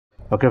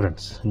Okay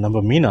friends,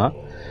 நம்ம மீனா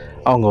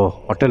அவங்க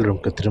hotel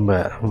ரூமுக்கு திரும்ப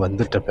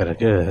வந்துட்ட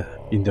பிறகு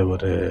இந்த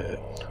ஒரு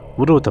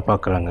உருவத்தை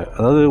பார்க்குறாங்க.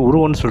 அதாவது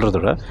உருவம்னு சொல்கிறத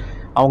விட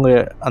அவங்க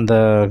அந்த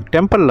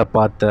டெம்பிளில்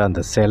பார்த்த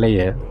அந்த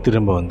சிலையை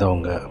திரும்ப வந்து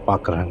அவங்க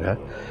பார்க்குறாங்க.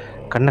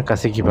 கண்ணை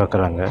கசக்கி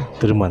பார்க்குறாங்க.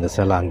 திரும்ப அந்த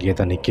சிலை அங்கேயே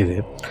தான் நிற்கிது.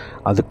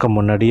 அதுக்கு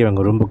முன்னாடியே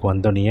அவங்க ரூமுக்கு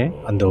வந்தோடனே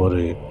அந்த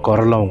ஒரு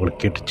குரலும்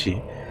அவங்களுக்கு கேட்டுச்சு.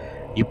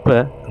 இப்போ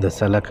அந்த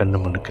சிலை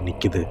கண்ணு முன்னுக்கு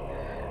நிற்கிது.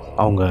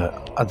 அவங்க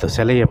அந்த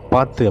சிலையை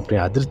பார்த்து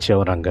அப்படியே அதிர்ச்சி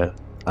ஆகுறாங்க.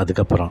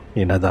 அதுக்கப்புறம்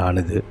என்னதான்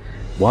ஆனது,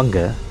 வாங்க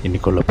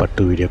இன்னைக்குள்ள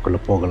பட்டு வீடியோக்குள்ளே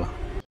போகலாம்.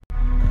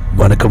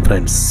 வணக்கம்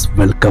friends,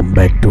 welcome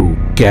back to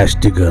cash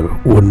digger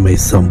உண்மை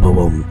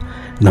சம்பவம்.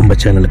 நம்ம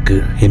சேனலுக்கு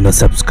இன்னும்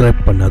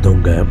சப்ஸ்கிரைப்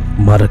பண்ணாதவங்க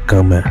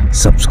மறக்காமல்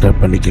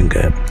சப்ஸ்கிரைப் பண்ணிக்கோங்க.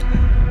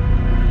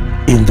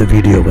 இந்த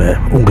வீடியோவை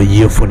உங்கள்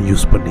இயர்ஃபோன்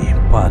யூஸ் பண்ணி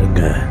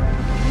பாருங்கள்.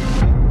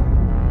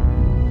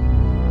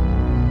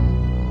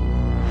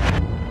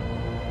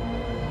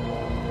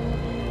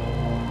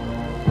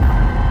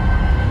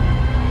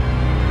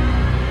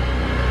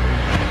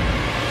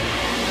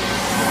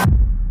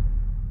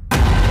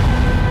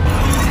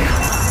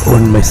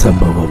 உண்மை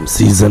சம்பவம்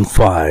சீசன்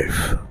 5.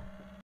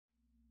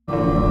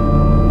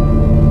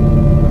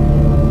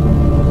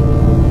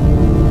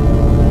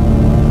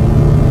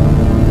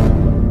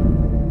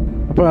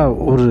 அப்போ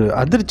ஒரு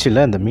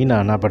அதிர்ச்சியில் அந்த மீனா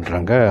என்ன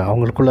பண்ணுறாங்க,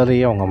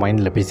 அவங்களுக்குள்ளாரையே அவங்க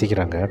மைண்டில்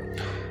பேசிக்கிறாங்க.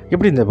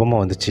 எப்படி இந்த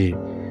பொம்மை வந்துச்சு,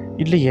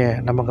 இல்லையே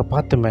நம்ம அங்கே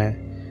பார்த்தோமே,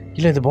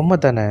 இல்லை இது பொம்மை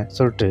தானே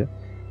சொல்லிட்டு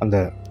அந்த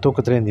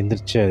தூக்கத்தில்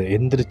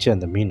எந்திரிச்சு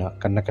அந்த மீனா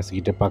கண்ணை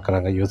கசிக்கிட்டு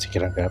பார்க்குறாங்க,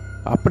 யோசிக்கிறாங்க.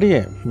 அப்படியே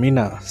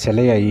மீனா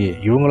சிலையாகி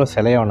இவங்களும்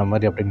சிலையான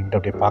மாதிரி அப்படின்னு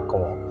அப்படியே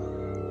பார்க்கவும்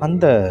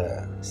அந்த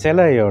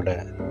சிலையோட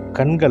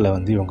கண்களை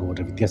வந்து இவங்க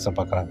ஒரு வித்தியாசம்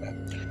பார்க்குறாங்க.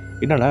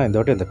 என்னென்னா இந்த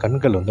வாட்டி அந்த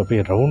கண்கள் வந்து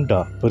அப்படியே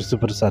ரவுண்டாக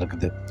பெருசாக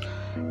இருக்குது.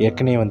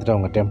 ஏற்கனவே வந்துட்டு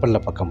அவங்க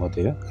டெம்பிளில்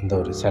பார்க்கும்போது அந்த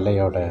ஒரு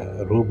சிலையோட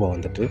ரூபம்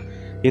வந்துட்டு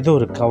ஏதோ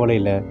ஒரு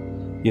கவலையில்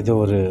ஏதோ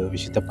ஒரு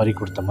விஷயத்தை பறி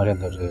கொடுத்த மாதிரி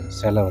அந்த ஒரு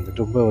சிலை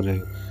வந்துட்டு ரொம்ப ஒரு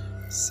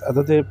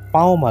அதாவது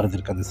பாவமாக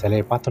இருந்திருக்கு. அந்த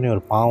சிலையை பார்த்தோன்னே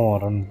ஒரு பாவம்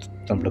வரும்னு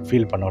நம்மளுக்கு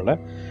ஃபீல் பண்ணோம்ல,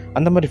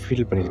 அந்த மாதிரி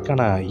ஃபீல் பண்ணியிருக்கு.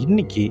 ஆனால்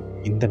இன்றைக்கி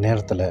இந்த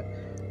நேரத்தில்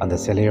அந்த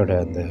சிலையோட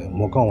அந்த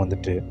முகம்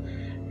வந்துட்டு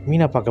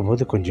மீனை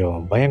பார்க்கும்போது கொஞ்சம்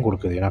பயம்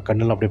கொடுக்குது. ஏன்னா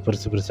கண்ணெல்லாம் அப்படியே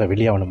பெருசாக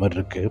வெளியாகின மாதிரி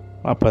இருக்குது.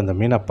 அப்போ அந்த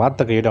மீனை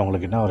பார்த்த கையிட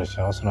அவங்களுக்கு என்ன ஒரு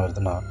யோசனை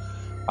வருதுன்னா,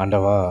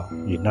 ஆண்டவா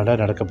என்னடா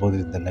நடக்க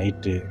போகுது இந்த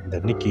நைட்டு, இந்த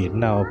அன்னைக்கு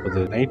என்ன ஆக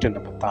போகுது, நைட்டு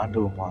நம்ம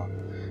தாண்டுவோமா,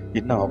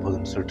 என்ன ஆக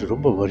போகுதுன்னு சொல்லிட்டு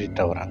ரொம்ப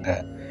ஓரிட்டு வராங்க.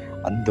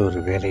 அந்த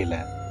ஒரு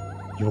வேலையில்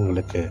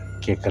இவங்களுக்கு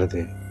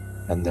கேட்குறது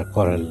அந்த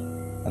குரல்,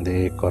 அந்த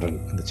குரல்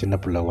அந்த சின்ன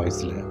பிள்ளை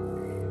வாய்ஸில்,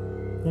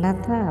 நான்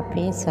தான்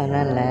அப்பயே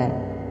சொன்னல,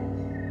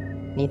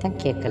 நீ தான்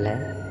கேட்கல.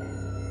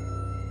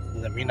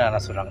 இந்த மீனா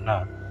என்ன சொல்கிறாங்கன்னா,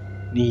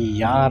 நீ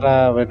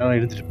யாராக வேணாலும்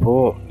இருந்துட்டு போ,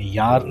 நீ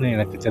யாருன்னு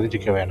எனக்கு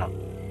தெரிஞ்சுக்க வேணாம்,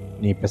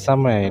 நீ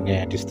பேசாமல் என்னை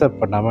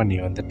டிஸ்டர்ப் பண்ணாமல் நீ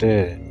வந்துட்டு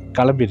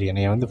கிளம்பிடு,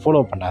 என்னை வந்து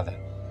ஃபாலோ பண்ணாத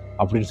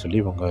அப்படின்னு சொல்லி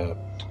இவங்க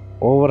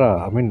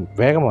ஓவராக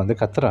வேகமாக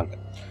வந்து கத்துறாங்க.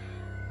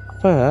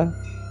 அப்போ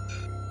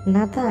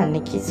நான் தான்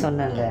அன்னைக்கு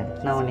சொன்னல,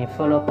 நான் உன்னை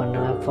ஃபாலோ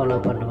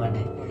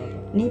பண்ணுவேன்னு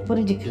நீ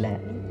புரிஞ்சுக்கல.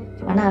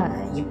 ஆனால்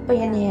இப்போ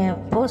என்னைய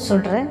போ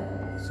சொல்கிற,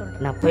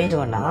 நான்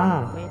போயிடுவேண்ணா?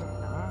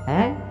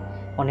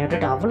 உன்னை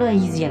விட்டுட்டு அவ்வளோ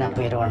ஈஸியாக நான்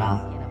போயிடுவேண்ணா?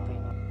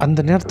 அந்த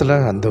நேரத்தில்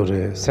அந்த ஒரு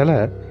சிலை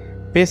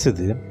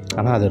பேசுது.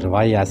 ஆனால் அதோட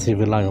வாய்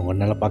அசைவுலாம்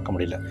இவங்களால பார்க்க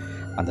முடியல.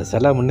 அந்த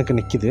சிலை முன்னுக்கு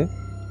நிற்கிது,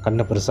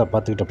 கண்ணை பெருசாக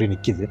பார்த்துக்கிட்டு அப்படியே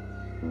நிற்கிது.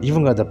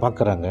 இவங்க அதை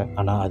பார்க்குறாங்க.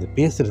 ஆனால் அது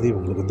பேசுகிறது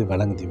இவங்களுக்கு வந்து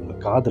விளங்குது, இவங்க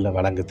காதில்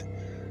விளங்குது.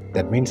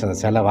 தட் மீன்ஸ் அந்த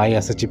சிலை வாயை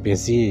அசைச்சு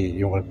பேசி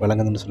இவங்களுக்கு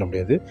விளங்குதுன்னு சொல்ல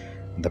முடியாது.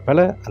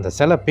 அந்த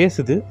சிலை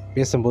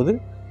பேசும்போது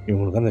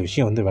இவங்களுக்கு அந்த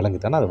விஷயம் வந்து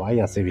விளங்குது. ஆனால் அது வாய்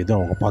அசைவு எதுவும்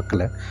அவங்க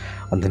பார்க்கல.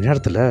 அந்த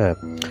நேரத்தில்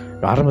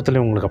ஆரம்பத்தில்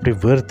இவங்களுக்கு அப்படியே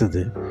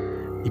வேர்த்துது.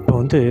 இப்போ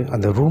வந்து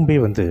அந்த ரூம்பே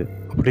வந்து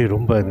அப்படியே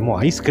ரொம்ப என்னமோ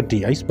ஐஸ்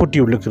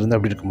பொட்டி உள்ளுக்கு இருந்து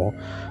அப்படி இருக்குமோ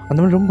அந்த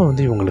மாதிரி ரொம்ப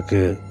வந்து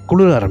இவங்களுக்கு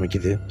குளிர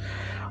ஆரம்பிக்குது.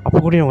 அப்போ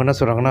கூட இவங்க என்ன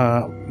சொல்கிறாங்கன்னா,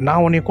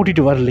 நான் உன்னைய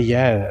கூட்டிகிட்டு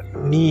வரலையே,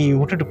 நீ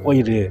விட்டுட்டு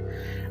போயிடு,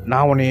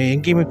 நான் உன்னை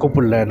எங்கேயுமே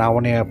கூப்பிடல, நான்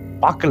உன்னை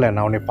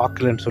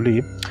பார்க்கலன்னு சொல்லி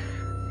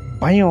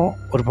பயம்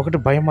ஒரு பக்கத்து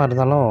பயமாக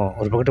இருந்தாலும்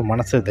ஒரு பக்கத்து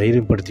மனசை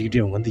தைரியப்படுத்திக்கிட்டு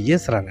இவங்க வந்து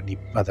ஏசுகிறாங்க. நீ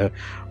அதை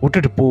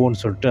விட்டுட்டு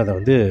போன்னு சொல்லிட்டு அதை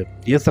வந்து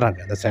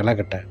ஏசுகிறாங்க அந்த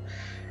சிலைக்கிட்ட.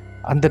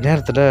 அந்த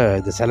நேரத்தில்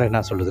இந்த சிலை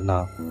என்ன சொல்லுதுன்னா,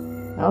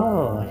 ஓ,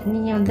 நீ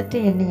வந்துட்டு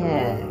என்னைய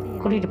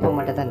கூட்டிகிட்டு போக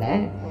மாட்டே தானே,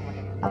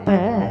 அப்போ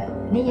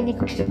நீ என்னை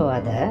கூட்டிகிட்டு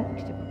போகாத,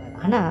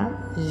 ஆனால்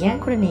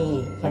என் கூட நீ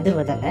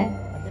வந்துடுவ தானே,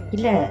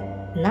 இல்லை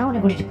நான் உன்னை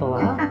கூட்டிகிட்டு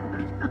போவா?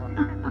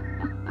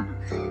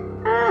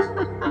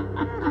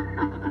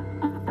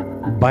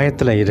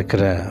 பயத்தில்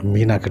இருக்கிற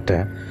மீனா கிட்ட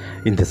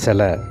இந்த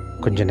சிலை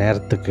கொஞ்சம்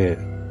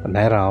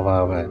நேரம்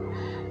ஆக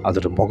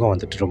அதோட முகம்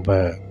வந்துட்டு ரொம்ப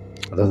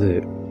அதாவது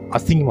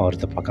அசிங்கமாக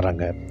வரதை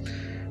பார்க்குறாங்க.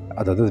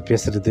 அதாவது அது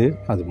பேசுகிறது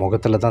அது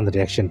முகத்தில் தான் அந்த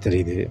ரியாக்ஷன்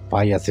தெரியுது.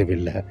 பாய் அசைவு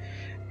இல்லை,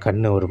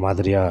 கண் ஒரு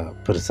மாதிரியாக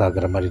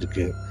பெருசாகிற மாதிரி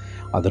இருக்குது.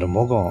 அதோட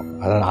முகம்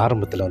அதாவது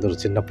ஆரம்பத்தில் வந்து ஒரு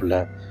சின்ன பிள்ளை,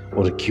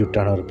 ஒரு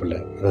க்யூட்டான ஒரு பிள்ளை,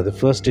 அதாவது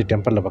ஃபர்ஸ்ட்டு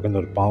டெம்பிளில்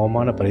பார்க்குறது ஒரு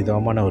பாவமான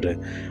பரிதாபமான ஒரு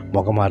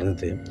முகமாக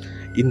இருந்தது.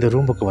 இந்த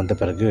ரூமுக்கு வந்த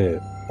பிறகு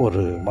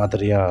ஒரு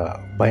மாதிரியாக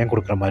பயம்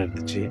கொடுக்குற மாதிரி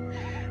இருந்துச்சு.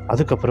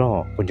 அதுக்கப்புறம்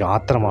கொஞ்சம்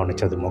ஆத்திரமாக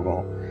இருந்துச்சு அது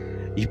முகம்.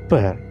 இப்போ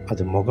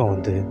அது முகம்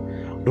வந்து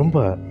ரொம்ப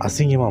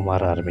அசிங்கமாக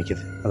மாற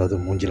ஆரம்பிக்குது. அதாவது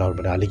மூஞ்சிலாம் ஒரு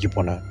மாதிரி அழுகி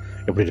போன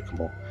எப்படி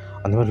இருக்குமோ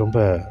அந்த மாதிரி ரொம்ப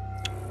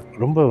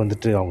ரொம்ப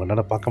வந்துட்டு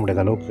அவங்களால பார்க்க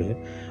முடியாத அளவுக்கு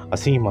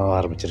அசிங்கமாக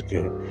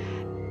ஆரம்பிச்சிருக்கு.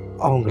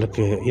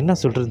 அவங்களுக்கு என்ன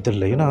சொல்கிறதுன்னு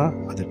தெரியல. ஏன்னா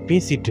அதை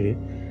பேசிட்டு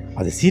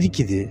அது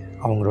சிரிக்குது.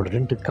 அவங்களோட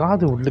 2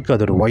 காது உள்ளுக்கு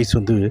அதோட வாய்ஸ்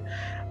வந்து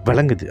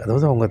விளங்குது.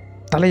 அதாவது அவங்க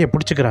தலையை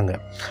பிடிச்சிக்கிறாங்க.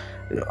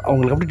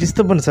 அவங்களுக்கு அப்படியே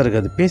டிஸ்டர்பன்ஸாக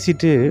இருக்குது. அது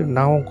பேசிட்டு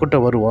நான் உன் கூட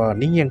வருவா,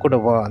 நீங்கள் என் கூட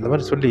வா, அந்த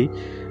மாதிரி சொல்லி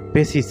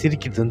பேசி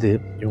சிரிக்கிறது வந்து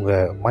இவங்க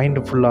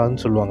மைண்டு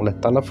ஃபுல்லான்னு சொல்லுவாங்கள்ல,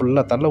 தலை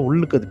ஃபுல்லாக தலை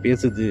உள்ளுக்கு அது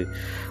பேசுது.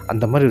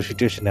 அந்த மாதிரி ஒரு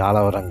சுச்சுவேஷன்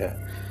ஆளாகிறாங்க.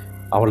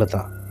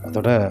 அவ்வளோதான்.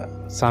 அதோட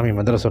சாமி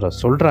மந்திர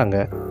சொல்கிறாங்க.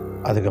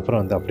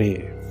 அதுக்கப்புறம் வந்து அப்படியே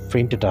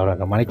ஃபெயின்ட்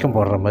ஆகிறாங்க. மயக்கம்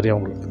போடுற மாதிரி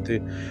அவங்களுக்கு வந்து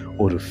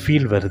ஒரு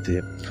ஃபீல் வருது.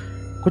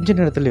 கொஞ்ச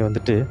நேரத்துலேயே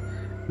வந்துட்டு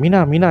மீனா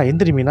மீனா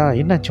எந்திரி மீனா,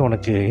 என்னாச்சு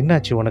உனக்கு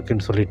என்னாச்சு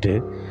உனக்குன்னு சொல்லிட்டு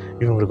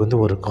இவங்களுக்கு வந்து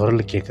ஒரு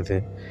குரல் கேட்குது.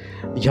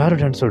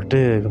 யாருடான்னு சொல்லிட்டு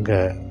இவங்க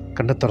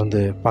கண்ணை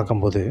திறந்து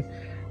பார்க்கும்போது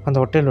அந்த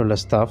ஹோட்டலில் உள்ள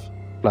ஸ்டாஃப்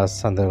ப்ளஸ்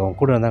அந்த அவங்க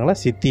கூட வந்தாங்களா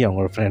சித்தி,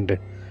 அவங்களோட ஃப்ரெண்டு,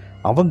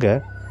 அவங்க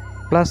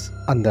ப்ளஸ்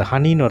அந்த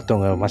ஹனின்னு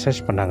ஒருத்தவங்க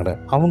மசாஜ் பண்ணாங்கள்ல,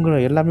 அவங்க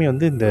எல்லாமே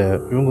வந்து இந்த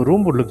இவங்க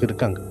ரூம் உள்ளுக்கு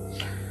இருக்காங்க.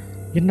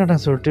 என்னடா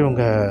சொல்லிட்டு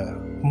இவங்க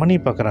மணி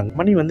பார்க்குறாங்க.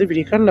 மணி வந்து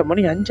விடிய காலையில்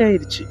மணி 5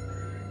 ஆயிடுச்சு.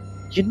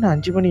 என்ன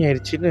 5 மணி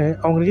ஆயிடுச்சுன்னு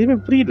அவங்களுக்கு எதுவுமே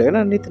புரியல. ஏன்னா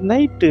நேற்று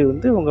நைட்டு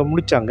வந்து அவங்க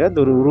முழிச்சாங்க, அந்த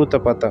ஒரு உருவத்தை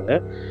பார்த்தாங்க.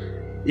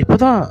 இப்போ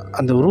தான்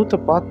அந்த உருவத்தை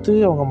பார்த்து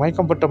அவங்க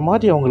மயக்கம் பட்ட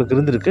மாதிரி அவங்களுக்கு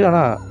இருந்திருக்கு.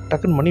 ஆனால்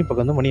டக்குன்னு மணி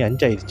பக்கம் வந்து மணி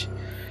 5 ஆயிடுச்சு.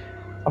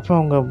 அப்போ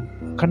அவங்க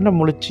கண்ணை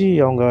முழிச்சு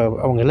அவங்க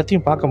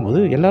எல்லாத்தையும் பார்க்கும்போது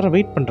எல்லோரும்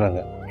வெயிட் பண்ணுறாங்க.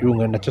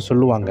 இவங்க என்னாச்சும்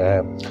சொல்லுவாங்க,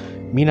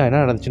 மீனா என்ன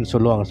நடந்துச்சுன்னு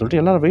சொல்லுவாங்கன்னு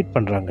சொல்லிட்டு எல்லோரும் வெயிட்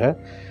பண்ணுறாங்க.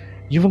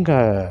 இவங்க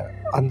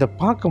அந்த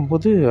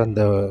பார்க்கும்போது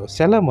அந்த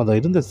சிலை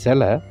இருந்த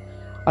சிலை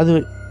அது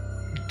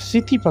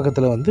சித்தி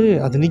பக்கத்தில் வந்து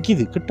அது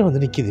நிற்கிது, கிட்ட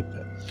வந்து நிற்கிது.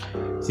 இப்போ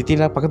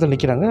சித்திலாம் பக்கத்தில்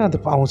நிற்கிறாங்க.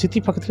 அவங்க சித்தி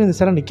பக்கத்தில் இந்த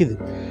சிலை நிற்கிது.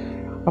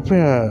 அப்போ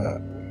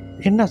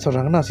என்ன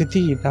சொல்கிறாங்கன்னா,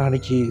 சித்தி நான்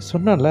அன்றைக்கி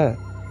சொன்னேன்ல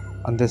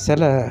அந்த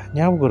சிலை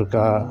ஞாபகம்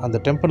இருக்கா, அந்த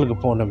டெம்பிளுக்கு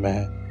போகணுமே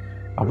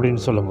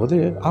அப்படின்னு சொல்லும்போது,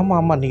 ஆமாம்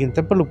ஆமாம் நீங்கள் இந்த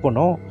டெம்பிளுக்கு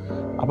போனோம்,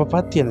 அப்போ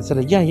பார்த்தி அந்த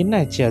சிலை ஏன்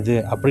என்ன ஆச்சு அது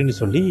அப்படின்னு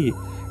சொல்லி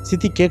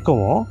சித்தி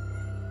கேட்கவும்,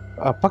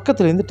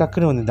 பக்கத்துலேருந்து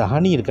டக்குன்னு வந்து இந்த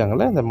ஹனி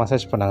இருக்காங்களே, அந்த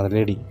மசாஜ் பண்ணாங்க அந்த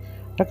லேடி,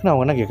 டக்குன்னு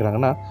அவங்க என்ன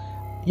கேட்குறாங்கன்னா,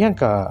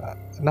 ஏன்க்கா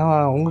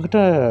நான் உங்ககிட்ட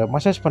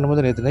மசாஜ்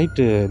பண்ணும்போது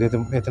நேற்று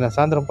நான்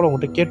சாயந்தரம் போல்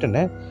உங்கள்கிட்ட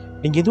கேட்டேனே,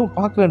 நீங்கள் எதுவும்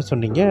பார்க்கலன்னு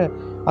சொன்னீங்க,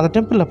 அந்த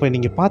டெம்பிளில் போய்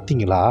நீங்கள்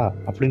பார்த்தீங்களா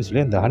அப்படின்னு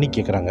சொல்லி அந்த ஹனி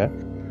கேட்குறாங்க.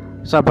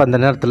 ஸோ அப்போ அந்த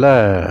நேரத்தில்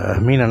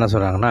மீன் என்ன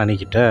சொல்கிறாங்கன்னா,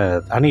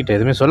 ஹனிக்கிட்ட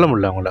எதுவுமே சொல்ல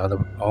முடியல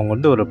அவங்க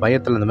வந்து ஒரு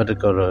பயத்தில் இந்த மாதிரி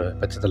இருக்க ஒரு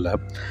பட்சத்தில்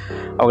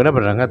அவங்க என்ன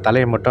பண்ணுறாங்க,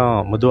 தலையை மட்டும்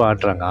மெதுவாக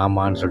ஆட்டுறாங்க.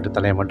 ஆமான்னு சொல்லிட்டு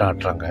தலையை மட்டும்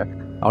ஆட்டுறாங்க.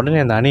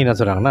 உடனே அந்த ஹனி என்ன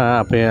சொல்கிறாங்கன்னா,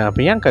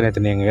 அப்போ ஏன்க்கா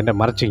நேற்று நீங்கள் என்கிட்ட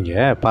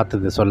மறைச்சிங்க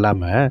பார்த்தது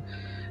சொல்லாமல்?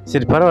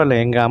 சரி பரவாயில்ல,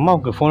 எங்கள்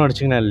அம்மாவுக்கு ஃபோன்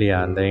அடிச்சிங்கன்னா இல்லையா,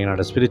 அந்த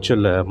என்னோடய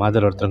ஸ்பிரிச்சுவல்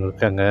மாதர் ஒருத்தவங்க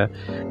இருக்காங்க,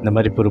 இந்த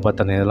மாதிரி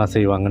பொறுப்பாத்தனை இதெல்லாம்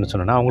செய்வாங்கன்னு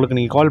சொன்னேன்னா, அவங்களுக்கு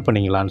நீங்கள் கால்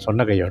பண்ணிங்களான்னு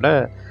சொன்ன கையோட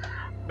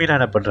மீனா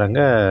என்ன பண்ணுறாங்க,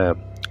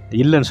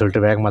 இல்லைன்னு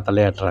சொல்லிட்டு வேகமாக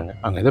தலையாட்டுறாங்க.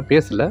 அவங்க எதுவும்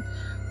பேசலை,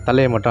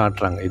 தலையை மட்டும்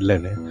ஆட்டுறாங்க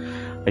இல்லைன்னு.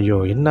 ஐயோ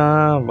என்ன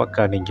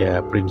அக்கா நீங்கள்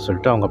அப்படின்னு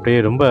சொல்லிட்டு அவங்க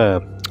அப்படியே ரொம்ப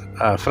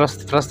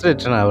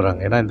ஃப்ரஸ்ட்ரேஷன்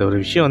ஆகுறாங்க. ஏன்னா இந்த ஒரு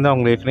விஷயம் வந்து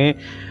அவங்க ஏற்கனவே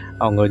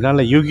அவங்க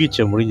இதனால்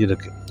யூகிச்ச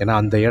முடிஞ்சிருக்கு. ஏன்னா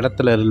அந்த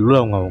இடத்துல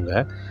உள்ளவங்க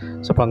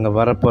ஸோ அப்போ அங்கே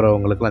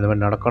வரப்போகிறவங்களுக்குலாம் அந்த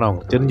மாதிரி நடக்கணும்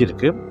அவங்களுக்கு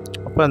தெரிஞ்சிருக்கு.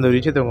 அப்போ அந்த ஒரு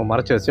விஷயத்தை அவங்க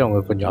மறைச்சி வச்சு அவங்க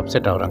கொஞ்சம்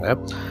அப்செட் ஆகுறாங்க.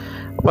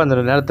 அப்போ அந்த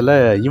நேரத்தில்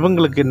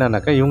இவங்களுக்கு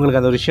என்னன்னாக்கா, இவங்களுக்கு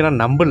அந்த ஒரு விஷயம்லாம்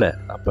நம்பலை.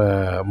 அப்போ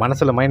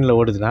மனசில் மைண்டில்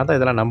ஓடுதுன்னா தான்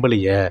இதெல்லாம்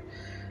நம்பலையே,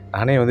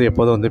 நானே வந்து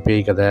எப்போதும் வந்து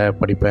பேய் கதை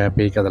படிப்பேன்,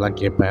 பேய் கதைலாம்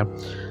கேட்பேன்,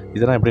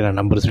 இதெல்லாம் எப்படி நான்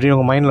நம்புறது சொல்லி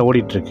இவங்க மைண்டில்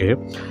ஓடிட்டுருக்கு.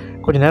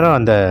 கொஞ்ச நேரம்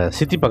அந்த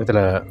சித்தி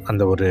பக்கத்தில்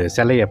அந்த ஒரு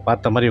சிலையை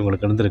பார்த்த மாதிரி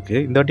இவங்களுக்கு இருந்திருக்கு.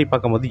 இந்த வாட்டி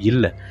பார்க்கும்போது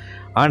இல்லை.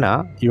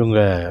 ஆனால் இவங்க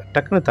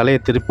டக்குன்னு தலையை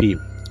திருப்பி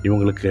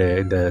இவங்களுக்கு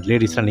இந்த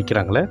லேடிஸ்லாம்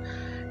நிற்கிறாங்களே,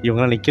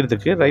 இவங்களாம்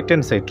நிற்கிறதுக்கு ரைட்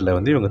ஹேண்ட் சைடில்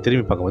வந்து இவங்க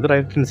திரும்பி பார்க்கும்போது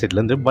ரைட் ஹேண்ட்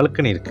சைட்லேருந்து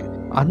பல்கனி இருக்குது.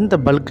 அந்த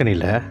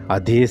பல்கனியில்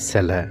அதே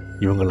சிலை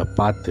இவங்கள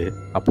பார்த்து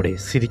அப்படியே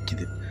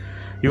சிரிக்குது.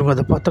 இவங்க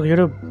அதை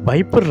பார்த்தவங்க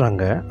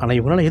பயப்படுறாங்க. ஆனால்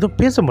இவங்களால எதுவும்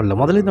பேச முடியல.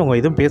 முதலேருந்து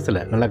அவங்க எதுவும்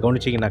பேசலை. நல்லா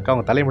கவனிச்சிங்கனாக்கா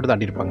அவங்க தலையை மட்டும்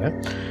தாண்டிருப்பாங்க.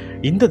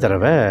 இந்த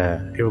தடவை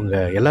இவங்க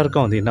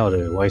எல்லாருக்கும் வந்து என்ன ஒரு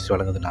வாய்ஸ்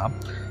வழங்குதுன்னா,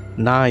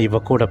 நான் இவ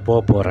கூட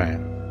போகிறேன்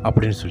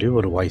அப்படின்னு சொல்லி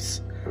ஒரு வாய்ஸ்.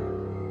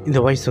 இந்த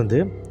வாய்ஸ் வந்து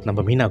நம்ம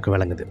மீனாவுக்கு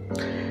விளங்குது.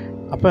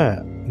 அப்போ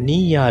நீ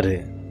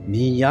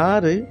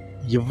யார்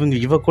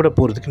இவ கூட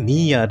போகிறதுக்கு நீ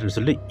யாருன்னு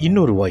சொல்லி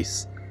இன்னொரு வாய்ஸ்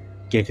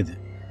கேட்குது.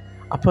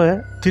 அப்போ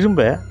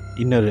திரும்ப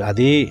இன்னொரு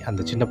அதே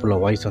அந்த சின்ன பிள்ளை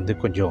வாய்ஸ் வந்து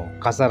கொஞ்சம்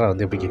கசாரா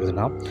வந்து எப்படி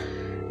கேட்குதுன்னா,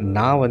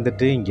 நான்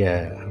வந்துட்டு இங்கே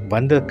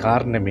வந்த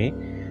காரணமே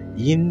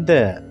இந்த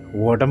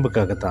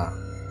உடம்புக்காகத்தான்,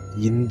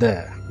 இந்த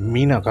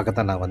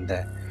மீனாக்காகத்தான் நான்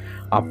வந்தேன்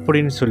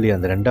அப்படின்னு சொல்லி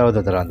அந்த 2வது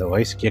தடவை அந்த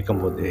வாய்ஸ்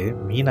கேட்கும்போது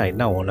மீனா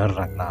என்ன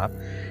உணர்றாங்கன்னா,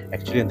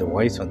 ஆக்சுவலி அந்த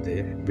வாய்ஸ் வந்து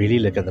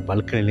வெளியில் இருக்க அந்த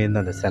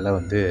பல்கனிலேருந்து அந்த சிலை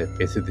வந்து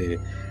பேசுது,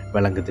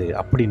 விளங்குது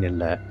அப்படின்னு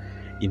இல்லை.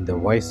 இந்த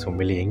வாய்ஸ்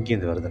உண்மையிலே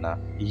எங்கேருந்து வருதுன்னா,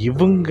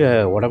 இவங்க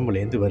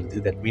உடம்புலேருந்து வருது.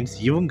 தட் மீன்ஸ்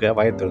இவங்க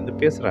வாயத்தை வந்து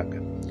பேசுகிறாங்க.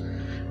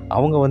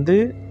 அவங்க வந்து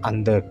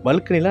அந்த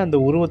பல்கனியில் அந்த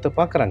உருவத்தை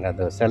பார்க்குறாங்க,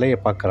 அந்த சிலையை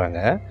பார்க்குறாங்க.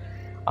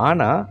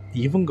 ஆனால்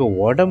இவங்க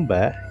உடம்ப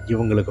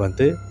இவங்களுக்கு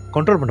வந்து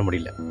கண்ட்ரோல் பண்ண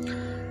முடியல.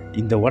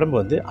 இந்த உடம்பு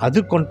வந்து அது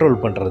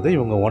கண்ட்ரோல் பண்ணுறது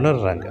இவங்க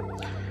உணர்றாங்க.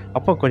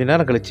 அப்போ கொஞ்ச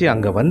நேரம் கழித்து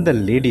அங்கே வந்த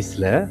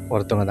லேடிஸில்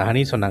ஒருத்தவங்க அந்த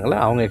ஹனி சொன்னாங்களே,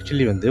 அவங்க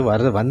ஆக்சுவலி வந்து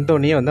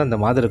வந்தோடனே வந்து அந்த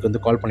மாதருக்கு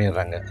வந்து கால்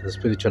பண்ணிடுறாங்க, அந்த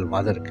ஸ்பிரிச்சுவல்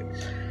மாதருக்கு.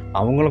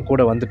 அவங்களும்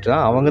கூட வந்துட்டா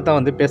அவங்க தான்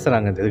வந்து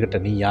பேசுகிறாங்க இந்த இதுக்கிட்ட,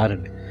 நீ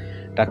யாருன்னு.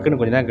 டக்குன்னு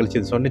கொஞ்ச நேரம் கழிச்சு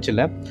இது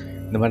சொன்னிச்சில்ல,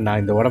 இந்த மாதிரி நான்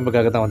இந்த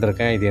உடம்புக்காக தான்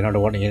வந்திருக்கேன், இது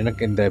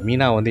எனக்கு இந்த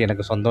மீனா வந்து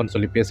எனக்கு சொந்தம்னு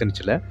சொல்லி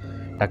பேசுனுச்சுல.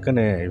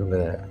 டக்குன்னு இவங்க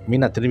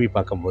மீனா திரும்பி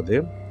பார்க்கும்போது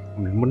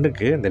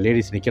முன்னுக்கு இந்த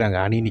லேடிஸ் நிற்கிறாங்க,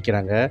 அணி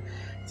நிற்கிறாங்க,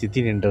 சித்தி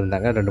நின்று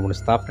இருந்தாங்க, 2-3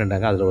 ஸ்டாஃப்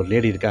நின்றாங்க. அதில் ஒரு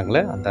லேடி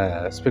இருக்காங்களே, அந்த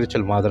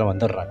ஸ்பிரிச்சுவல் மாதரம்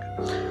வந்துடுறாங்க.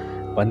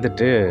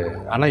 வந்துட்டு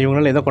ஆனால்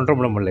இவங்களால எதுவும் கண்ட்ரோல்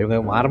பண்ண முடியல.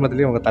 இவங்க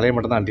ஆரம்பத்துலேயே இவங்க தலையை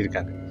மட்டும் தான்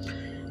ஆட்டியிருக்காங்க.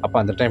 அப்போ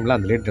அந்த டைமில்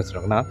அந்த லேடி என்ன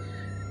சொல்கிறாங்கன்னா,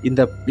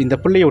 இந்த இந்த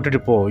பிள்ளையை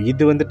விட்டுட்டு போ,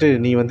 இது வந்துட்டு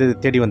நீ வந்து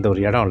தேடி வந்த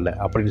ஒரு இடம் இல்லை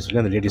அப்படின்னு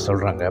சொல்லி அந்த லேடி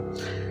சொல்கிறாங்க.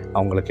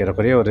 அவங்களுக்கு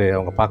ஏறக்குறைய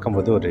அவங்க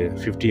பார்க்கும்போது ஒரு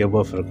 50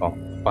 above இருக்கும்.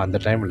 அப்போ அந்த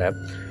டைமில்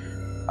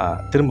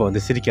திரும்ப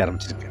வந்து சிரிக்க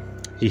ஆரம்பிச்சிருக்கு.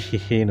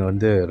 ஹிஹின்னு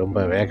வந்து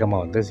ரொம்ப வேகமாக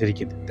வந்து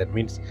சிரிக்குது. தட்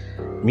மீன்ஸ்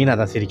மீனா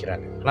தான்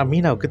சிரிக்கிறாங்க. ஆனால்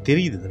மீனாவுக்கு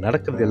தெரியுது, இது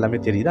நடக்கிறது எல்லாமே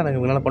தெரியுது. ஆனால்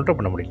இவங்களால கண்ட்ரோல்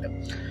பண்ண முடியல.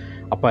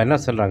 அப்போ என்ன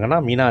சொல்கிறாங்கன்னா,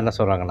 மீனா என்ன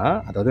சொல்கிறாங்கன்னா,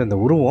 அதாவது இந்த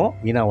உருவம்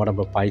மீனா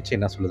உடம்பை பாய்ச்சி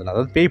என்ன சொல்லுதுன்னா,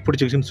 அதாவது பேய்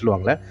பிடிச்சிக்கிச்சுன்னு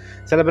சொல்லுவாங்களே,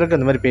 சில பேருக்கு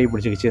அந்த மாதிரி பேய்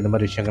பிடிச்சிக்கிச்சு இந்த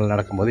மாதிரி விஷயங்கள்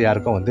நடக்கும்போது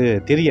யாருக்கும் வந்து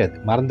தெரியாது,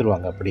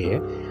 மறந்துடுவாங்க அப்படியே.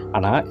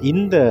 ஆனால்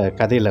இந்த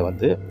கதையில்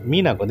வந்து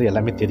மீனாவுக்கு வந்து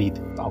எல்லாமே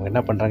தெரியுது. அவங்க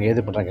என்ன பண்ணுறாங்க,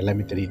 ஏது பண்ணுறாங்க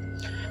எல்லாமே தெரியுது.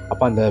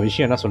 அப்போ அந்த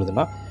விஷயம் என்ன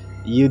சொல்லுதுன்னா,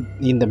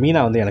 இந்த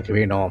மீனா வந்து எனக்கு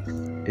வேணும்,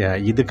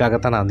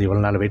 இதுக்காகத்தான் நான் வந்து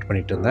இவ்வளோ நாள் வெயிட்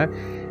பண்ணிகிட்டு இருந்தேன்,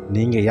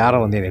 நீங்கள்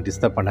யாரும் வந்து என்னை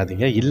டிஸ்டர்ப்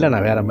பண்ணாதீங்க, இல்லை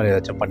நான் வேறு மாதிரி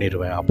ஏதாச்சும்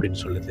பண்ணிடுவேன் அப்படின்னு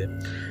சொல்லுது.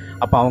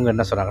 அப்போ அவங்க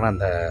என்ன சொல்கிறாங்கன்னா,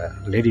 அந்த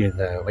லேடி,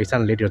 இந்த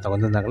வயசான லேடி ஒருத்தவங்க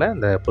வந்திருந்தாங்களே,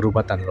 இந்த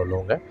புருபாத்தானில்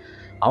உள்ளவங்க,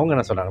 அவங்க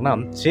என்ன சொல்கிறாங்கன்னா,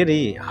 சரி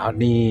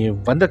நீ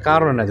வந்த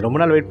காரணம் என்னது, ரொம்ப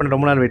நாள்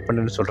வெயிட்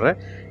பண்ணுன்னு சொல்கிற,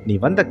 நீ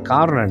வந்த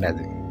காரணம்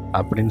என்னது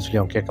அப்படின்னு சொல்லி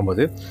அவங்க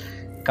கேட்கும்போது,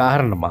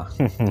 காரணமா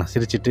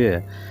சிரிச்சிட்டு,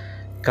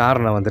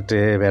 காரணம் வந்துட்டு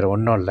வேறு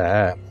ஒன்றும் இல்லை,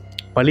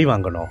 பழி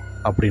வாங்கணும்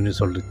அப்படின்னு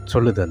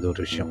சொல்லுது அந்த ஒரு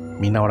விஷயம்.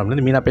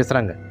 மீனாவோடலேருந்து மீனா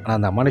பேசுகிறாங்க. ஆனால்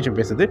அந்த அம்மானுஷம்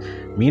பேசுது,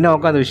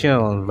 மீனாவுக்கும் அந்த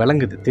விஷயம்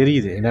விளங்குது,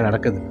 தெரியுது என்ன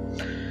நடக்குது.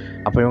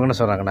 அப்போ இவங்க என்ன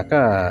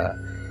சொல்கிறாங்கனாக்கா,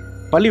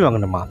 பழி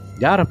வாங்கணுமா,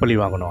 யாரை பழி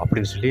வாங்கணும்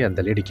அப்படின்னு சொல்லி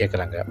அந்த லேடி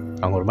கேட்குறாங்க.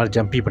 அவங்க ஒரு மாதிரி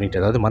ஜம்பி பண்ணிவிட்டு,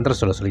 அதாவது மந்திர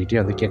சொல்லிக்கிட்டே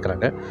வந்து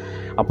கேட்குறாங்க.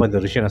 அப்போ இந்த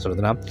விஷயம் என்ன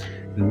சொல்லுதுன்னா,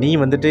 நீ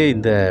வந்துட்டு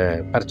இந்த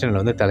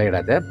பிரச்சனையில் வந்து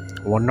தலையிடாத,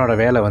 உன்னோட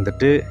வேலை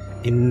வந்துட்டு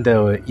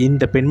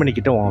இந்த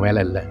பெண்மணிக்கிட்ட உன்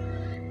வேலை இல்லை,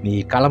 நீ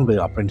கிளம்பு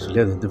அப்படின்னு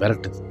சொல்லி அது வந்து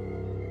விரட்டுது.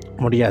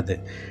 முடியாது,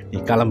 நீ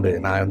கிளம்பு,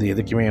 நான் வந்து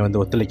எதுக்குமே வந்து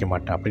ஒத்துழைக்க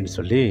மாட்டேன் அப்படின்னு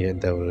சொல்லி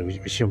இந்த ஒரு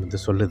விஷயம் வந்து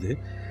சொல்லுது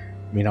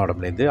மீனா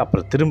உடம்புலேருந்து.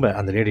 அப்புறம் திரும்ப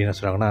அந்த லேடி என்ன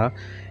சொல்கிறாங்கன்னா,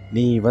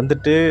 நீ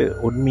வந்துட்டு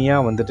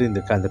உண்மையாக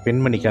வந்துட்டு அந்த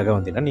பெண்மணிக்காக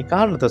வந்தீங்கன்னா நீ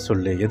காரணத்தை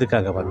சொல்லு,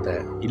 எதுக்காக வந்த,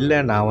 இல்லை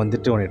நான்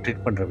வந்துட்டு உன்னை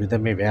ட்ரீட் பண்ணுற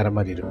விதமே வேறு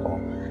மாதிரி இருக்கும்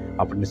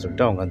அப்படின்னு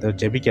சொல்லிட்டு அவங்க வந்து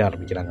ஜெபிக்க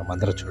ஆரம்பிக்கிறாங்க.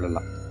 மந்திர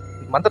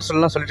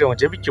சொல்லலாம் சொல்லிட்டு அவங்க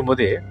ஜெபிக்கும்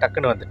போதே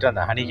டக்குன்னு வந்துட்டு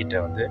அந்த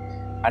ஹனிக்கிட்ட வந்து,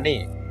 ஹனி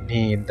நீ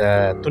இந்த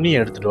துணியை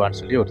எடுத்துடுவான்னு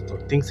சொல்லி ஒரு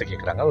திங்ஸை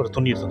கேட்குறாங்க. ஒரு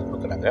துணி எடுத்து வந்து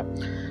கொடுக்குறாங்க.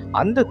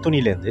 அந்த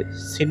துணியிலேருந்து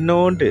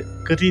சின்னோண்டு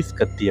கிரீஸ்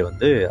கத்தியை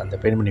வந்து அந்த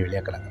பெண்மணி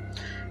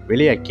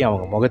வெளியாக்கி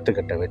அவங்க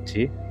முகத்துக்கிட்ட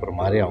வச்சு ஒரு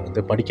மாதிரி அவங்க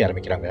வந்து படிக்க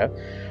ஆரம்பிக்கிறாங்க.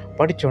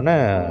 படித்தோன்னே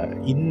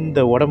இந்த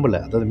உடம்புல,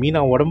 அதாவது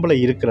மீனா உடம்புல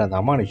இருக்கிற அந்த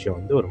அமானுஷ்யம்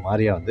வந்து ஒரு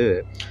மாதிரியாக வந்து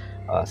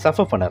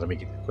சஃபர் பண்ண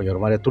ஆரம்பிக்குது, கொஞ்சம்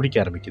ஒரு மாதிரியாக துடிக்க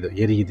ஆரம்பிக்குது,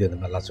 எரியுது அந்த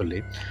மாதிரிலாம் சொல்லி.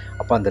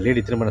 அப்போ அந்த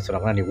லேடி திரும்ப என்ன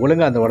சொல்கிறாங்கன்னா, நீ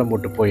ஒழுங்காக அந்த உடம்பு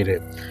விட்டு போயிரு,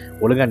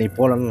 ஒழுங்காக நீ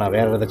போகலன்னு நான்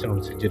வேறு ஏதாச்சும்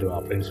ஒன்று செஞ்சிடுவேன்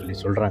அப்படின்னு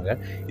சொல்கிறாங்க.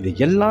 இது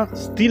எல்லாம்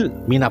ஸ்டில்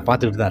மீனா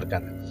பார்த்துக்கிட்டு தான்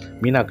இருக்காங்க.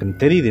 மீனாவுக்கு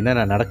தெரியுது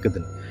என்ன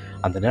நடக்குதுன்னு.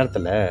 அந்த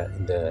நேரத்தில்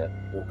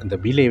இந்த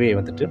பீலேவே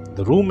வந்துட்டு,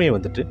 இந்த ரூமே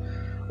வந்துட்டு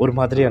ஒரு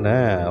மாதிரியான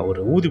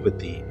ஒரு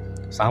ஊதுபத்தி,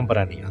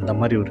 சாம்பிராணி அந்த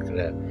மாதிரி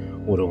இருக்கிற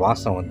ஒரு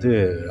வாசம் வந்து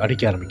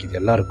அடிக்க ஆரம்பிக்குது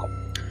எல்லாருக்கும்.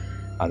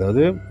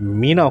 அதாவது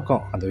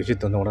மீனாவுக்கும் அந்த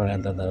விஷயத்தை வந்து உடனே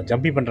அந்த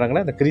ஜம்பி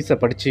பண்ணுறாங்களே, அந்த கிரீஸை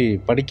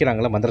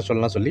படிக்கிறாங்களே மந்திர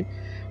சொல்லலாம் சொல்லி,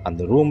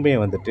 அந்த ரூமே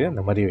வந்துட்டு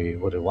அந்த மாதிரி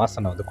ஒரு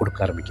வாசனை வந்து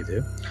கொடுக்க ஆரம்பிக்குது.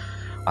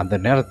 அந்த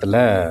நேரத்தில்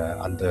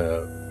அந்த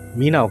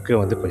மீனாவுக்கு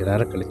வந்து கொஞ்சம்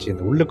நேரம் கழிச்சு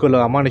இந்த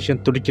உள்ளுக்குள்ள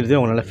அமானுஷ்யம் துடிக்கிறது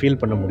அவங்களால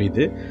ஃபீல் பண்ண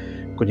முடியுது.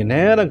 கொஞ்சம்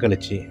நேரம்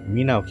கழிச்சு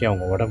மீனாவுக்கே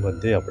அவங்க உடம்பு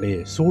வந்து அப்படியே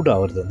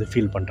சூடாகிறது வந்து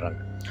ஃபீல்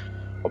பண்ணுறாங்க.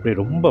 அப்படியே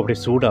ரொம்ப அப்படியே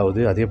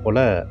சூடாகுது. அதே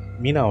போல்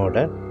மீனாவோட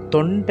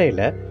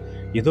தொண்டையில்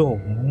ஏதோ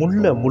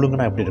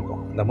முழுங்கினா எப்படி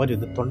இருக்கும், அந்த மாதிரி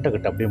வந்து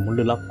தொண்டைக்கிட்ட அப்படியே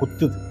முள்ளுலாம்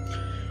குத்துது.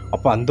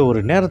 அப்போ அந்த ஒரு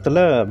நேரத்தில்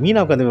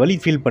மீனாவுக்கு அந்த வலி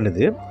ஃபீல்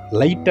பண்ணுது,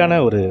 லைட்டான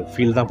ஒரு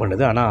ஃபீல் தான்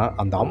பண்ணுது. ஆனால்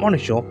அந்த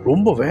அமானுஷம்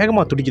ரொம்ப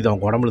வேகமாக துடிக்குது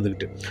அவங்க உடம்புல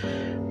இருந்துக்கிட்டு.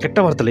 கெட்ட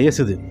வார்த்தையில்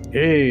ஏசுது,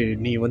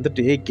 நீ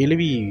வந்துட்டு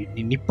கேள்வி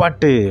நீ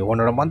நிப்பாட்டு,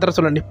 உன்னோட மந்திர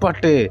சொல்ல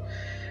நிப்பாட்டு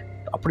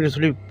அப்படின்னு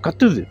சொல்லி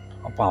கத்துது.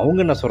 அப்போ அவங்க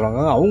என்ன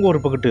சொல்கிறாங்க, அவங்க ஒரு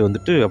பக்கத்து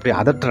வந்துட்டு அப்படியே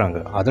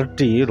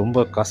அதட்டி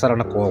ரொம்ப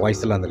கசரான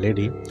வாய்ஸில் அந்த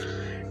லேடி,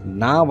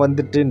 நான்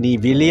வந்துட்டு நீ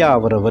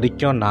வெளியாகிற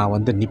வரைக்கும் நான்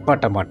வந்து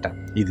நிப்பாட்ட மாட்டேன்,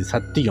 இது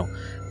சத்தியம்,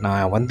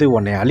 நான் வந்து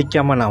உன்னை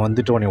அழிக்காமல் நான்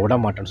வந்துட்டு உன்னை விட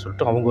மாட்டேன்னு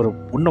சொல்லிட்டு அவங்க ஒரு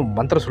இன்னும்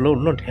மந்திர சொல்ல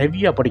இன்னும்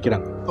ஹெவியாக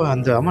படிக்கிறாங்க. இப்போ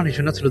அந்த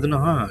அமானுஷம் என்ன சொல்லுதுன்னா,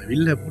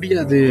 இல்லை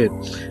முடியாது,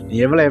 நீ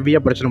எவ்வளோ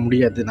ஹெவியாக படிச்சிட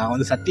முடியாது, நான்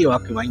வந்து சத்திய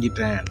வாக்கு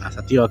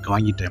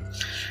வாங்கிட்டேன்,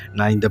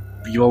 நான் இந்த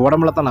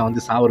உடம்புல தான் நான்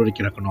வந்து சாவர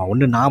வரைக்கும் இருக்கணும்,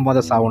 ஒன்று நான்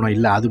மொதல் சாகணும்,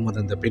 இல்லை அது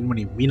மொதல் இந்த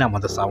பெண்மணி மீனா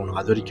மொதல் சாகணும்,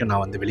 அது வரைக்கும்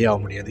நான் வந்து வெளியாக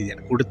முடியாது, இது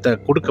எனக்கு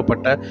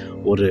கொடுக்கப்பட்ட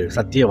ஒரு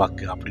சத்திய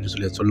வாக்கு அப்படின்னு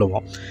சொல்லி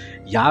சொல்லுவோம்.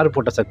 யார்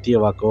போட்ட சத்திய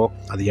வாக்கோ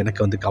அது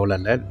எனக்கு வந்து கவலை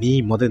இல்லை, நீ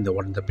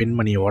இந்த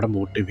பெண்மணியை உடம்பு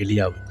விட்டு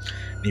வெளியாகு,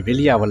 நீ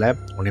வெளியாகலை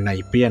உன்னை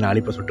நான் இப்பயே நான்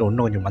அழிப்ப சொல்லிட்டு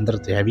இன்னும் கொஞ்சம்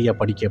மந்திரத்தை ஹெவியாக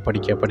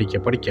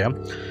படிக்க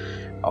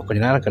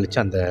கொஞ்சம் நேரம் கழித்து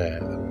அந்த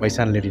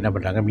வயசான லேடி என்ன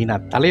பண்ணுறாங்க, மீனா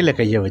தலையில்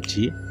கையை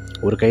வச்சு,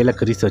 ஒரு கையில்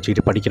கிரீஸ்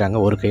வச்சுக்கிட்டு படிக்கிறாங்க,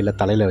 ஒரு கையில்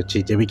தலையில் வச்சு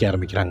ஜெபிக்க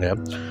ஆரம்பிக்கிறாங்க.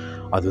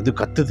 அது வந்து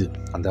கத்துது,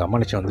 அந்த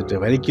அமானுஷம் வந்துட்டு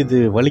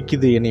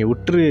வலிக்குது,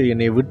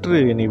 என்னை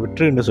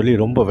விட்டுருன்னு சொல்லி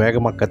ரொம்ப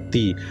வேகமாக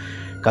கத்தி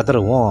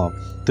கதறவும்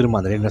திரும்ப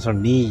அந்த லேடி என்ன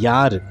சொன்ன,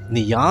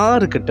 நீ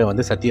யாருக்கிட்ட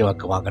வந்து சத்திய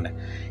வாக்கு வாங்கின,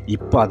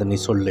 இப்போ அதை நீ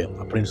சொல்லு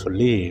அப்படின்னு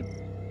சொல்லி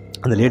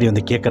அந்த லேடி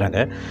வந்து கேட்குறாங்க.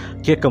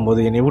 கேட்கும்போது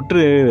என்னை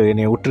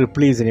விட்டுரு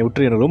ப்ளீஸ், என்னை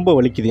விட்டுரு, எனக்கு ரொம்ப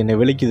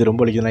வலிக்குது,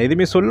 ரொம்ப வலிக்குது, நான்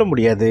எதுவுமே சொல்ல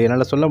முடியாது,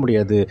 என்னால் சொல்ல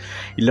முடியாது,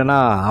 இல்லைனா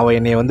அவள்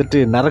என்னை வந்துட்டு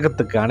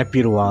நரகத்துக்கு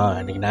அனுப்பிடுவான்,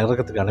 இன்றைக்கி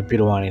நரகத்துக்கு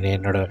அனுப்பிடுவான்,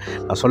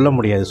 நான்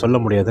சொல்ல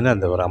முடியாதுன்னு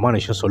அந்த ஒரு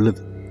அமானுஷம்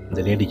சொல்லுது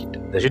இந்த லேடிக்கிட்ட.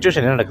 இந்த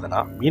சுச்சுவேஷன் என்ன நடக்குதுன்னா,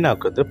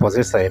 மீனாவுக்கு வந்து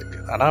பொசஸ் ஆகிருக்கு.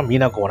 ஆனால்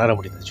மீனாவுக்கு உணர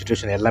முடியுது இந்த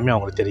சுச்சுவேஷன் எல்லாமே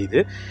அவங்களுக்கு தெரியுது.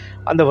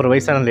 அந்த ஒரு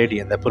வயசான லேடி,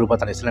 அந்த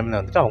பொறுப்பாத்தான இஸ்லாமியில்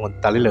வந்துட்டு அவங்க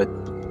தலையில்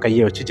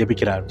கையை வச்சு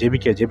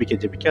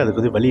ஜெபிக்க அதுக்கு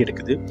வந்து வலி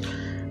எடுக்குது.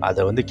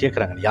 அதை வந்து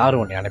கேட்குறாங்க, யார்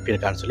உன்னை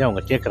அனுப்பியிருக்கான்னு சொல்லி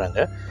அவங்க கேட்குறாங்க.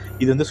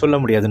 இது வந்து சொல்ல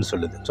முடியாதுன்னு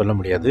சொல்லுது. சொல்ல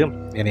முடியாது,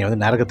 என்னை வந்து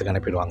நரகத்துக்கு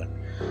அனுப்பிடுவாங்க.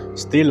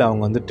 ஸ்டில்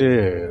அவங்க வந்துட்டு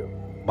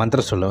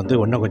மந்திர சொல்ல வந்து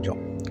இன்னும்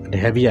கொஞ்சம்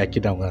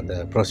ஹெவியாக்கிட்டு அவங்க அந்த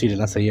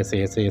ப்ரொசீஜர்லாம்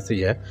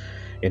செய்ய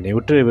என்னை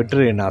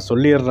விட்டுரு, நான்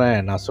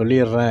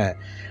சொல்லிடுறேன்,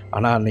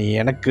 ஆனால் நீ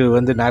எனக்கு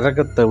வந்து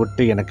நரகத்தை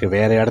விட்டு எனக்கு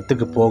வேறு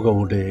இடத்துக்கு போக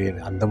விடு,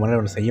 அந்த மாதிரி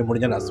ஒன்று செய்ய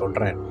முடிஞ்சால் நான்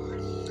சொல்கிறேன்.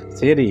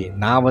 சரி,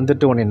 நான்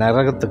வந்துட்டு உன்னை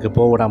நரகத்துக்கு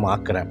போக விடாமல்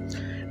ஆக்குறேன்,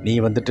 நீ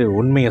வந்துட்டு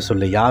உண்மையை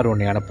சொல்லு, யார்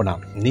உன்னை அனுப்புனா,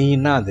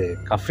 நீன்னா அது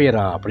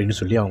கஃபேரா அப்படின்னு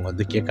சொல்லி அவங்க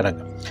வந்து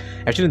கேட்குறாங்க.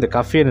 ஆக்சுவலி இந்த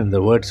கஃபேர் இந்த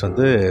வேர்ட்ஸ்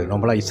வந்து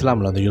ரொம்பலாம்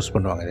இஸ்லாமில் வந்து யூஸ்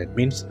பண்ணுவாங்க. தட்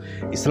மீன்ஸ்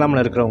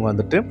இஸ்லாமில் இருக்கிறவங்க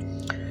வந்துட்டு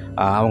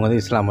அவங்க வந்து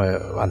இஸ்லாம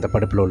அந்த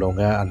படிப்பில்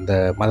உள்ளவங்க, அந்த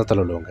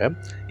மதத்தில் உள்ளவங்க,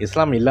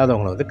 இஸ்லாம்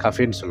இல்லாதவங்களை வந்து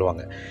கஃபேன்னு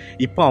சொல்லுவாங்க.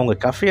 இப்போ அவங்க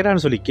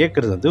கஃபேரான்னு சொல்லி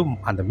கேட்குறது வந்து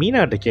அந்த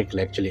மீனாகிட்ட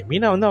கேட்கல. ஆக்சுவலி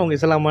மீனா வந்து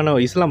அவங்க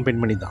இஸ்லாம்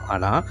பெண்மணி தான்.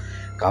 ஆனால்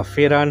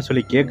கஃபேரான்னு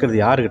சொல்லி கேட்குறது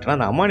யாருக்கிட்டனா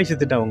அந்த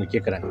அமானுஷத்திட்ட அவங்க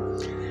கேட்குறாங்க.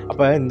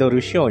 அப்போ இந்த ஒரு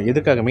விஷயம்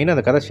எதுக்காக மெயினாக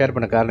அந்த கதை ஷேர்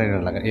பண்ண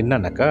காரணம்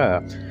என்னன்னாக்கா,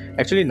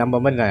 ஆக்சுவலி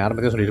நம்ம மாதிரி நான்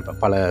ஆரம்பத்தில்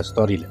சொல்லியிருப்பேன் பல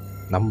ஸ்டோரியில்,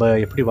 நம்ம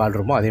எப்படி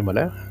வாழ்கிறோமோ அதே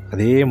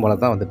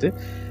போல் தான் வந்துட்டு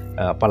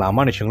பல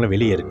அமானுஷங்களும்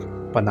வெளியே இருக்குது.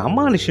 இப்போ அந்த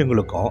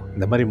அமானுஷங்களுக்கும்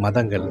இந்த மாதிரி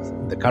மதங்கள்,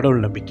 இந்த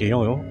கடவுள்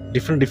நம்பிக்கையும்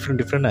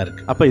டிஃப்ரெண்ட்டாக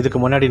இருக்குது. அப்போ இதுக்கு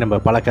முன்னாடி நம்ம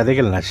பல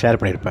கதைகள் நான் ஷேர்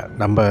பண்ணியிருப்பேன்.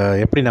 நம்ம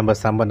எப்படி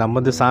நம்ம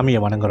வந்து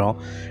சாமியை வணங்குறோம்,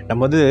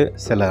 நம்ம வந்து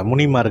சில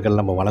முனிமார்கள்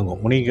நம்ம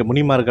வணங்குவோம்.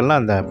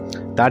 முனிமார்கள்லாம் அந்த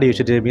தாடி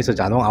வச்சுட்டு மீசை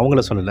வச்சு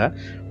அவங்கள சொல்லலை.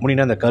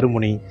 முனினா அந்த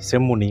கருமுனி,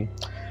 செம்முனி,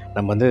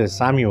 நம்ம வந்து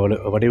சாமி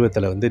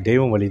வடிவத்தில் வந்து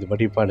தெய்வம்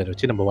வழிபாடு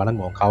வச்சு நம்ம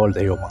வணங்குவோம் காவல்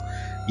தெய்வமாக.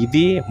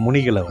 இதே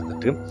முனிகளை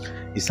வந்துட்டு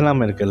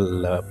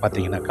இஸ்லாமியர்களில்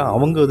பார்த்தீங்கன்னாக்கா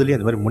அவங்க இதுலேயும்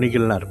அந்த மாதிரி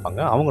முனிகள்லாம் இருப்பாங்க.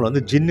 அவங்கள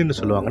வந்து ஜின்னுன்னு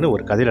சொல்லுவாங்கன்னு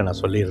ஒரு கதையில் நான்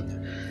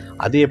சொல்லியிருந்தேன்.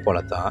 அதே போல்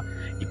தான்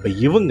இப்போ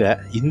இவங்க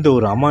இந்த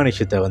ஒரு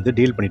அமானுஷத்தை வந்து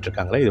டீல்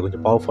பண்ணிகிட்ருக்காங்களே, இது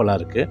கொஞ்சம் பவர்ஃபுல்லாக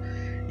இருக்குது.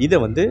 இதை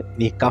வந்து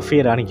நீ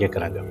கஃபேரான்னு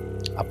கேட்குறாங்க.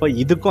 அப்போ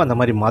இதுக்கும் அந்த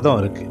மாதிரி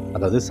மதம் இருக்குது,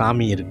 அதாவது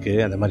சாமி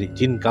இருக்குது. அந்த மாதிரி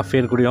ஜின்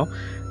கஃபேர் கூடயும்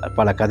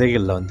பல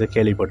கதைகளில் வந்து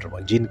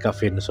கேள்விப்பட்டிருப்போம். ஜின்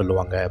கஃபேர்னு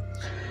சொல்லுவாங்க.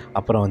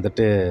 அப்புறம்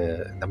வந்துட்டு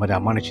இந்த மாதிரி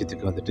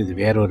அமானுஷத்துக்கு வந்துட்டு இது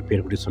வேற ஒரு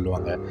பேர் கூட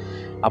சொல்லுவாங்க.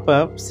 அப்போ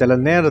சில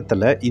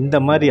நேரத்தில் இந்த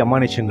மாதிரி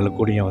அமானுஷங்களுக்கு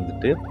கூடயும்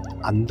வந்துட்டு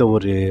அந்த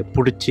ஒரு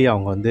பிடிச்சி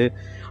அவங்க வந்து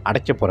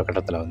அடைக்க போகிற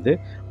கட்டத்தில் வந்து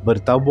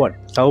ஒரு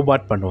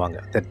தவ்பாட் பண்ணுவாங்க.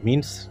 தட்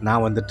மீன்ஸ்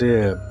நான் வந்துட்டு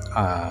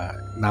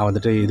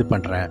இது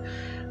பண்ணுறேன்,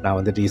 நான்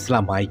வந்துட்டு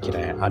இஸ்லாம்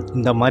ஆயிக்கிறேன்,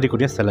 அந்த மாதிரி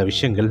கூட சில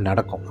விஷயங்கள்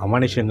நடக்கும்.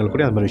 அமானுஷங்கள்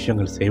கூட அந்த மாதிரி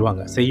விஷயங்கள்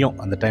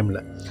செய்யும் அந்த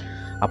டைமில்.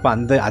 அப்போ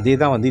அதே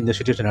தான் வந்து இந்த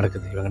சிச்சுவேஷன்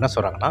நடக்குது. இவங்க என்ன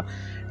சொல்கிறாங்கன்னா,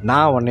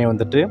 நான் உன்னை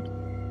வந்துட்டு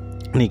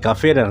நீ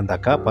கஃபேராக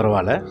இருந்தாக்கா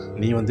பரவாயில்ல,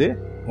 நீ வந்து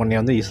உன்னை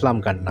வந்து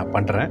இஸ்லாம் நான்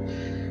பண்ணுறேன்,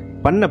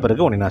 பண்ண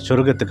பிறகு உன்னை நான்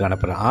சொர்க்கத்துக்கு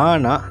அனுப்புகிறேன்.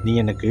 ஆனால் நீ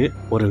எனக்கு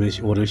ஒரு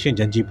விஷயம்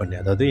ஜட்ஜி பண்ணு,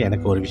 அதாவது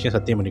எனக்கு ஒரு விஷயம்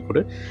சத்தியம் பண்ணி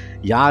கொடு,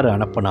 யார்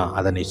அனுப்புனா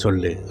அதை நீ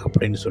சொல்லு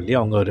அப்படின்னு சொல்லி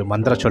அவங்க ஒரு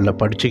மந்திர சொல்ல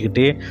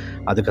படிச்சுக்கிட்டே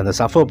அதுக்கு அந்த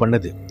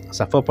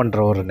சஃபர்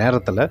பண்ணுற ஒரு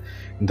நேரத்தில்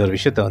இந்த ஒரு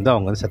விஷயத்தை வந்து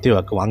அவங்க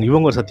வந்து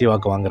இவங்க ஒரு சத்திய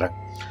வாக்கு வாங்குறாங்க.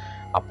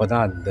 அப்போ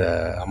தான் அந்த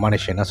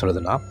அமானுஷம் என்ன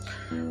சொல்லுதுன்னா,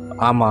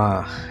 ஆமாம்,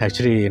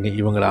 ஆக்சுவலி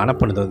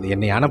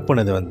என்னை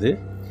அனுப்புனது வந்து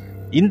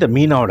இந்த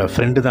மீனாவோட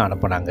ஃப்ரெண்டு தான்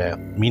அனுப்புனாங்க,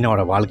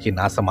 மீனாவோட வாழ்க்கையை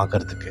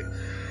நாசமாக்கிறதுக்கு.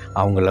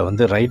 அவங்கள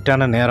வந்து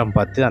ரைட்டான நேரம்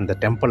பார்த்து அந்த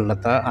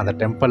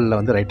டெம்பிளில்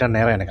வந்து ரைட்டான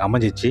நேரம் எனக்கு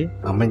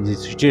அமைஞ்சி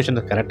சுச்சுவேஷன்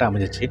கரெக்டாக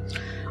அமைஞ்சிச்சு.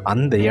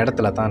 அந்த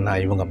இடத்துல தான்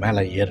நான் இவங்க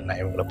மேலே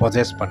ஏறினேன், இவங்களை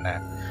பொசஸ்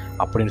பண்ணேன்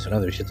அப்படின்னு சொன்ன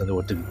அந்த விஷயத்தை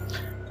வந்து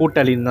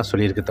கூட்டாளின்னு தான்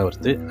சொல்லியிருக்கு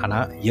தவிர்த்து,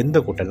 ஆனால்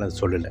எந்த கூட்டாளின்னு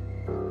அது சொல்லலை.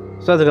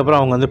 ஸோ அதுக்கப்புறம்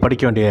அவங்க வந்து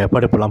படிக்க வேண்டிய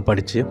படிப்பெல்லாம்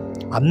படித்து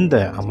அந்த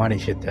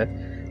அமானுஷத்தை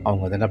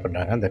அவங்க வந்து என்ன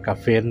பண்ணுறாங்க, அந்த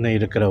கஃபேர்னு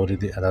இருக்கிற ஒரு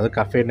இது, அதாவது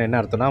கஃபேர்னு என்ன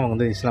அர்த்தம்னா அவங்க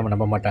வந்து இஸ்லாமை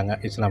நம்ப மாட்டாங்க,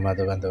 இஸ்லாம்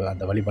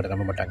அந்த வழிபாட்டை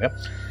நம்ப மாட்டாங்க.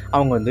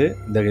 அவங்க வந்து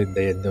இந்த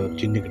ஒரு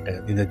ஜின்னுக்கிட்ட,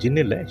 இந்த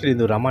ஜின்னு இல்லை ஆக்சுவலி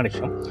இந்த ஒரு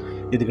அமானுஷம்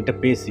இதுக்கிட்ட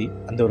பேசி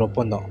அந்த ஒரு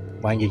ஒப்பந்தம்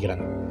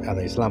வாங்கிக்கிறாங்க.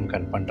 அதை இஸ்லாம்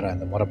பண்ணுற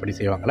அந்த முறைப்படி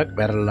செய்வாங்களே,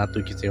 விரலெல்லாம்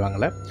தூக்கி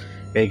செய்வாங்களே,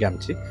 கை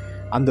காமிச்சு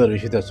அந்த ஒரு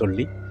விஷயத்த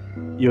சொல்லி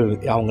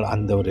அவங்க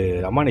அந்த ஒரு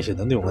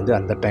அமானுஷத்தை வந்து இவங்க வந்து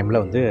அந்த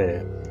டைமில் வந்து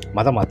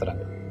மதம்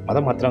மாற்றுறாங்க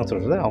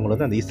சொல்கிறது, அவங்கள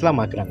வந்து அந்த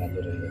இஸ்லாம் ஆக்குறாங்க. அந்த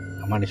ஒரு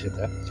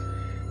அமானுஷத்தை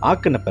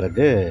ஆக்கின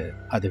பிறகு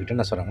அதுக்கிட்ட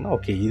என்ன சொல்கிறாங்கன்னா,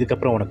 ஓகே,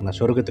 இதுக்கப்புறம் உனக்கு நான்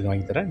சொர்க்கத்துக்கு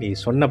வாங்கி தரேன், நீ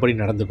சொன்னபடி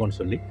நடந்துக்கோன்னு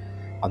சொல்லி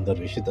அந்த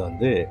ஒரு விஷயத்தை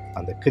வந்து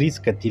அந்த கிரீஸ்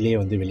கத்திலே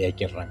வந்து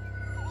வெளியாக்கிடுறாங்க.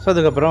 ஸோ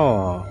அதுக்கப்புறம்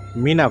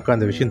மீனாவுக்கு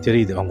அந்த விஷயம்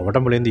தெரியுது, அவங்க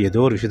உடம்புலேருந்து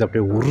ஏதோ ஒரு விஷயத்தை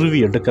அப்படியே உருவி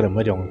எடுக்கிற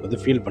மாதிரி அவங்களுக்கு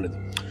வந்து ஃபீல் பண்ணுது.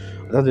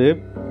 அதாவது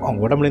அவங்க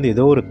உடம்புலேருந்து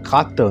ஏதோ ஒரு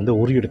காற்றை வந்து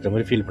உருவி எடுக்கிற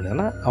மாதிரி ஃபீல் பண்ணுது.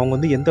 ஆனால் அவங்க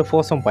வந்து எந்த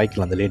ஃபோர்ஸும்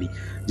பாய்க்கலாம், அந்த லேடி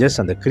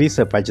ஜஸ்ட் அந்த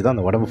கிரீஸை பாய்ச்சி தான்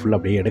அந்த உடம்பு ஃபுல்லாக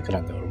அப்படியே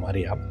எடுக்கிறாங்க.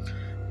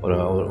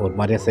 ஒரு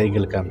மாதிரியாக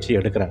சைக்கிள் காமிச்சு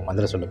எடுக்கிறாங்க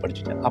மந்திர சொல்ல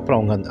படிச்சுட்டு. அப்புறம்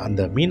அவங்க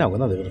அந்த மீனாவுக்கு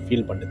வந்து அது ஒரு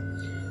ஃபீல் பண்ணுது,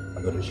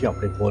 அந்த ஒரு விஷயம்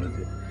அப்படியே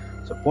போகிறது.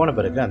 ஸோ போன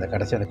பிறகு அந்த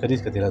கடைசி அந்த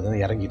கரீஸ் கத்தியில் வந்து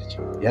இறங்கிடுச்சு.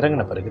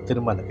 இறங்கின பிறகு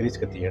திரும்ப அந்த கரீஸ்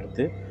கத்தியை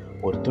எடுத்து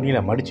ஒரு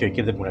துணியில் மடித்து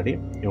வைக்கிறதுக்கு முன்னாடி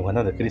இவங்க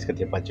வந்து அந்த கரீஸ்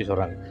கத்தியை பறித்து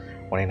சொல்கிறாங்க,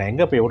 உன்னை நான்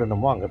எங்கே போய்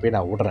விடணுமோ அங்கே போய்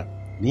நான் விடுறேன்.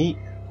 நீ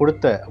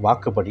கொடுத்த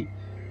வாக்குப்படி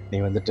நீ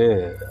வந்துட்டு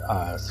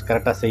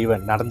கரெக்டாக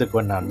செய்வேன்,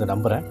 நடந்துக்குவேன், நான் வந்து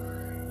நம்புகிறேன்.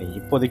 நீ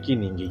இப்போதைக்கு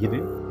நீங்கள் இரு,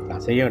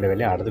 நான் செய்ய வேண்டிய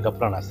வேலையை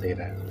அதுக்கப்புறம் நான்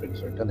செய்கிறேன் அப்படின்னு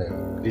சொல்லிட்டு அந்த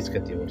கரீஸ்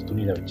கத்தியை ஒரு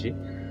துணியில் வச்சு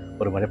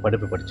ஒரு மாதிரி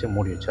படுப்பு படித்து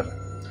மூடி வச்சிடுறேன்.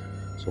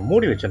 ஸோ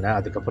மூடி வச்சோன்னே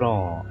அதுக்கப்புறம்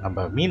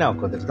நம்ம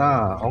மீனாவுக்கு வந்துட்டு தான்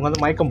அவங்க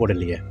வந்து மயக்கம்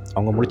போடலையே,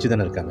 அவங்க முழிச்சு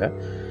தானே இருக்காங்க.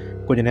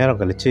 கொஞ்சம் நேரம்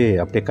கழித்து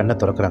அப்படியே கண்ணை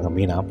திறக்கிறாங்க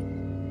மீனா.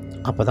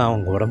 அப்போ தான்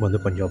அவங்க உடம்பு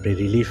வந்து கொஞ்சம் அப்படியே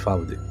ரிலீஃப்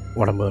ஆகுது,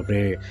 உடம்பு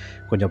அப்படியே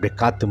கொஞ்சம் அப்படியே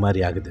காற்று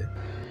மாதிரி ஆகுது.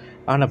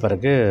 ஆன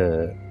பிறகு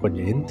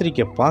கொஞ்சம்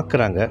எந்திரிக்க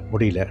பார்க்குறாங்க,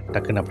 முடியல,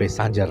 டக்குன்னு அப்படியே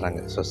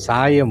சாஞ்சிட்றாங்க. ஸோ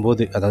சாயும்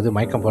போது அதாவது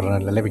மயக்கம் போடுற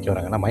நிலைமைக்கு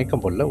வராங்கன்னா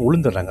மயக்கம் போடல,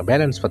 உளுந்துடுறாங்க.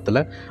 பேலன்ஸ்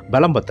பத்தலை,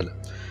 பலம் பத்தலை.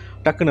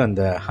 டக்குன்னு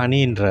அந்த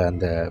ஹனின்ற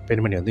அந்த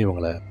பெண்மணி வந்து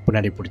இவங்களை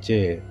பின்னாடி பிடிச்சி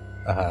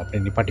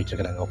அப்படியே நிப்பாட்டிட்டு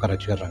இருக்கிறாங்க, உட்கார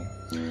வச்சுக்கிறாங்க.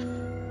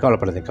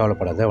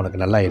 கவலைப்படாத,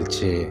 உனக்கு நல்லா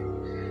ஆயிடுச்சு,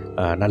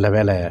 நல்ல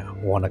வேலை,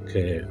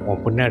 உனக்கு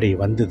உன் பின்னாடி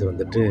வந்தது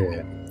வந்துட்டு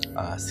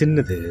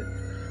சின்னது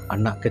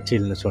அண்ணா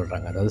கட்சியில்னு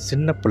சொல்கிறாங்க. அதாவது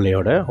சின்ன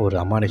பிள்ளையோட ஒரு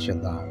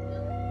அமானுஷம்தான்,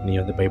 நீ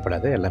வந்து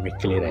பயப்படாத, எல்லாமே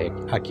கிளியர்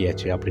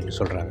ஆக்கியாச்சு அப்படின்னு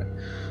சொல்கிறாங்க.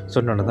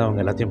 சொன்னோன்னு தான்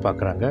அவங்க எல்லாத்தையும்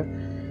பார்க்குறாங்க.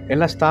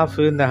 எல்லா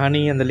ஸ்டாஃபு, இந்த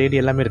ஹனி, அந்த லேடி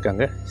எல்லாமே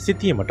இருக்காங்க.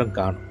 சித்தியை மட்டும்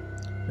காணும்.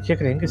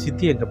 கேட்குறேன், எங்கே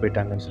சித்தி எங்கே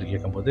போயிட்டாங்கன்னு சொல்லி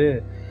கேட்கும்போது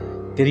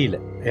தெரியல,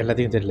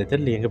 எல்லாத்தையும் தெரியல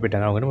எங்கே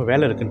போயிட்டாங்க, அவங்க இன்னும்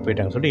வேலை இருக்குன்னு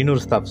போயிட்டாங்கன்னு சொல்லிட்டு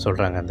இன்னொரு ஸ்டாஃப்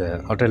சொல்கிறாங்க, அந்த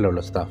ஹோட்டலில்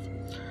உள்ள ஸ்டாஃப்.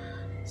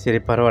 சரி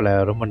பரவாயில்ல,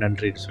 ரொம்ப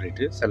நன்றின்னு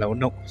சொல்லிட்டு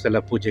இன்னும்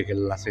சில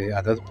பூஜைகள்லாம்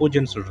அதாவது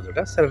பூஜைன்னு சொல்கிறத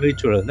விட சில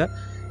ரீச்சுவல் வந்து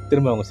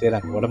திரும்ப அவங்க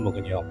செய்கிறாங்க, உடம்பு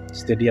கொஞ்சம்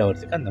ஸ்டெடி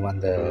ஆகிறதுக்கு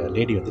அந்த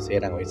லேடி வந்து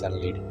செய்கிறாங்க, வயசான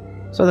லேடி.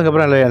 ஸோ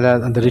அதுக்கப்புறம்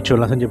அந்த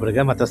ரிச்சுவல்லாம் செஞ்ச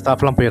பிறகு மற்ற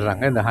ஸ்டாஃப்லாம்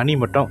போயிடுறாங்க. இந்த ஹனி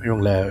மட்டும்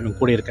இவங்க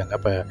கூட இருக்காங்க.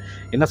 அப்போ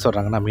என்ன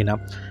சொல்கிறாங்கன்னா, மீனா,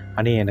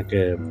 ஹனி எனக்கு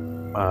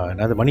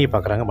அதாவது மணியை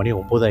பார்க்குறாங்க, மணி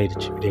 9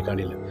 ஆயிடுச்சு விடிய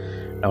காலையில்.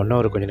 நான் இன்னும்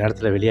ஒரு கொஞ்சம்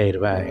நேரத்தில்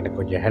வெளியாகிடுவேன், எனக்கு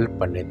கொஞ்சம் ஹெல்ப்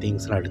பண்ணு,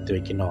 திங்ஸ்லாம் எடுத்து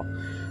வைக்கணும்,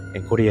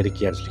 என் கூடயே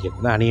இருக்கியான்னு சொல்லி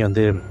கேட்கும்போது அனி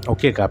வந்து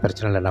ஓகேக்கா,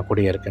 பிரச்சனை இல்லை, நான்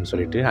கூடயே இருக்கேன்னு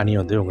சொல்லிட்டு அனி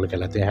வந்து உங்களுக்கு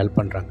எல்லாத்தையும் ஹெல்ப்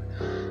பண்ணுறாங்க.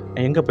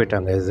 எங்கே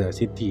போயிட்டாங்க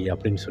சித்தி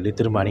அப்படின்னு சொல்லி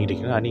திரும்ப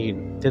அணிக்கிட்டு அனி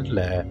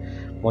தெரில,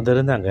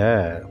 இருந்தாங்க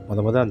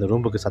அந்த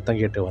ரூமுக்கு சத்தம்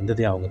கேட்டு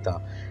வந்ததே அவங்க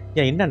தான்.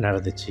 ஏன் என்ன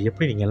நடந்துச்சு,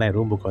 எப்படி நீங்கள் எல்லாம்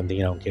ரூமுக்கு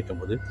வந்தீங்கன்னு அவங்க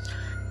கேட்கும்போது,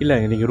 இல்லை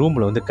நீங்கள்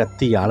ரூமில் வந்து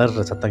கத்தி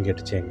அலற சத்தம்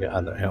கேட்டுச்சு,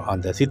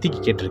 அந்த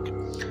சித்திக்கு கேட்டிருக்கு.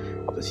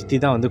 அப்போ சித்தி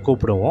தான் வந்து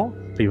கூப்பிடுவோம்,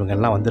 இப்போ இவங்க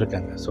எல்லாம்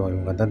வந்திருக்காங்க. ஸோ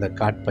இவங்க வந்து அந்த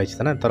காட் பயிற்சி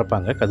தானே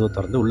திறப்பாங்க, கதவு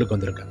திறந்து உள்ளுக்கு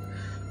வந்திருக்காங்க.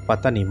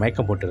 பார்த்தா நீ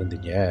மயக்கம் போட்டு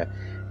இருந்தீங்க,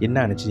 என்ன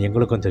ஆணுச்சுன்னு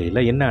எங்களுக்கும் தெரியல,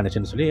 என்ன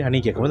ஆணுச்சுன்னு சொல்லி அனி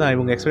கேட்கும்போது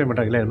இவங்க எக்ஸ்பிளைன்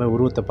பண்ணுறாங்களே, இது மாதிரி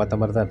உருவத்தை பார்த்த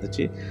மாதிரி தான்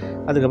இருந்துச்சு,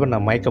 அதுக்கப்புறம்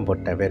நான் மயக்கம்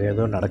போட்டேன், வேறு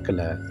எதுவும்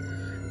நடக்கலை.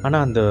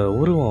 ஆனால் அந்த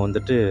உருவம்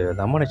வந்துட்டு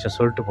அந்த அம்மானிச்சன்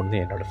சொல்லிட்டு போனது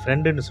என்னோடய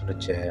ஃப்ரெண்டுன்னு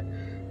சொன்னிச்சு,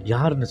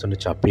 யாருன்னு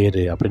சொன்னிச்சா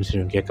பேர் அப்படின்னு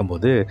சொல்லி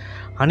கேட்கும்போது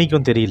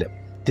அன்னைக்கும்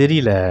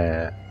தெரியல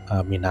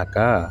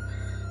மீனாக்கா,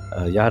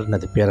 யாருன்னு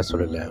அது பேரை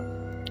சொல்லலை.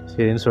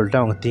 சரின்னு சொல்லிட்டு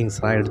அவங்க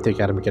திங்ஸ்லாம் எடுத்து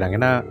வைக்க ஆரம்பிக்கிறாங்க.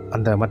 ஏன்னா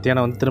அந்த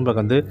மத்தியானம் வந்து திரும்ப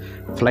வந்து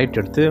ஃப்ளைட்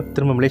எடுத்து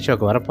திரும்ப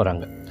மலேசியாவுக்கு வர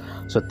போகிறாங்க.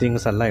 ஸோ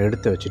திங்ஸ் எல்லாம்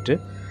எடுத்து வச்சுட்டு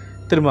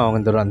திரும்ப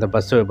அவங்க அந்த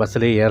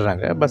பஸ்ஸிலே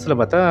ஏறுறாங்க. பஸ்ஸில்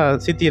பார்த்தா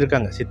சித்தி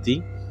இருக்காங்க, சித்தி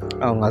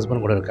அவங்க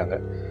ஹஸ்பண்ட் கூட இருக்காங்க.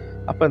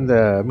 அப்போ இந்த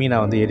மீனா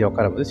வந்து ஏறி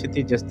உட்காரும்போது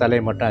சித்தி ஜஸ்ட்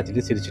தலையை மட்டும்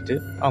ஆற்றிட்டு சிரிச்சிட்டு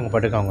அவங்க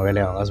பாட்டுக்கு அவங்க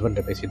வேலையை அவங்க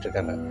ஹஸ்பண்ட்டை பேசிகிட்டு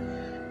இருக்காங்க.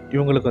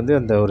 இவங்களுக்கு வந்து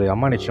அந்த ஒரு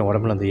அம்மானிச்சம்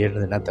உடம்புல வந்து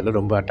ஏறினது நேரத்தில்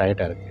ரொம்ப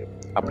டயர்டாக இருக்குது,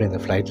 அப்படி அந்த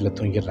ஃப்ளைட்டில்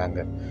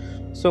தூங்கிடுறாங்க.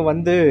 ஸோ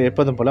வந்து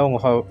எப்போதும் போல்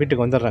அவங்க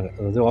வீட்டுக்கு வந்துடுறாங்க,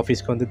 அதாவது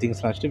ஆஃபீஸ்க்கு வந்து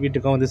திங்ஸ்லாம் வச்சுட்டு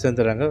வீட்டுக்கும் வந்து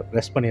சேர்ந்துடுறாங்க,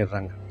 ரெஸ்ட்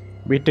பண்ணிடுறாங்க.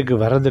 வீட்டுக்கு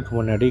வர்றதுக்கு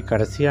முன்னாடி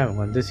கடைசியாக அவங்க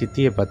வந்து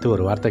சித்தியை பார்த்து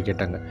ஒரு வார்த்தை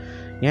கேட்டாங்க.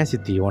 ஏன்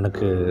சித்தி,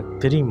 உனக்கு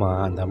தெரியுமா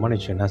அந்த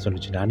அம்மானிச்சம் என்ன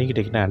சொன்னிச்சுன்னு?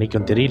 அன்றைக்கிட்டேன்னா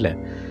அன்றைக்கும் தெரியல,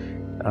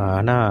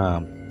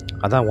 ஆனால்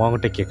அதான்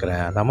உங்ககிட்ட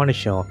கேட்குறேன், அந்த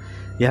அம்மானிஷம்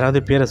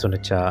யாராவது பேரை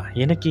சொன்னிச்சா,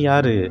 எனக்கு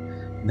யார்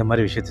இந்த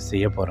மாதிரி விஷயத்தை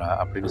செய்ய போகிறா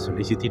அப்படின்னு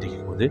சொல்லி சித்திகிட்ட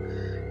கேட்கும்போது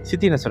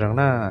சித்தி என்ன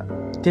சொல்கிறாங்கன்னா,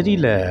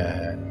 தெரியல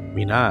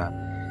மீனா,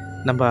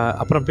 நம்ம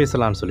அப்புறம்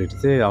பேசலாம்னு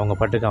சொல்லிட்டு அவங்க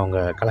பாட்டுக்கு அவங்க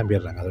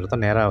கிளம்பிடுறாங்க. அதோட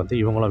தான் நேராக வந்து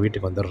இவங்களும்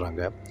வீட்டுக்கு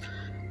வந்துடுறாங்க.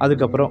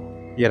 அதுக்கப்புறம்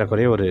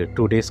ஏறக்குறைய ஒரு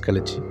 2 days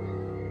கழிச்சு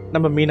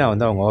நம்ம மீனா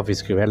வந்து அவங்க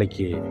ஆஃபீஸ்க்கு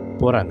வேலைக்கு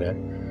போகிறாங்க.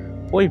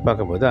 போய்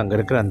பார்க்கும்போது அங்கே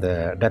இருக்கிற அந்த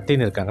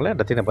டத்தின்னு இருக்காங்களே,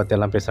 டத்தினை பற்றி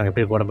எல்லாம் பேசுகிறாங்க,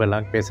 எப்படி உடம்பு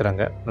எல்லாம்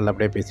பேசுகிறாங்க,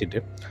 நல்லபடியாக பேசிவிட்டு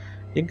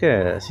எங்கே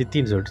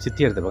சித்தின்னு சொல்லிட்டு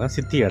சித்தி எடுத்து பார்க்க,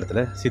 சித்தி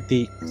இடத்துல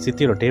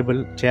சித்தியோட டேபிள்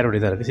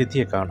சேரோடைய தான் இருக்குது,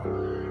 சித்தியை காணும்.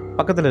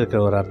 பக்கத்தில் இருக்கிற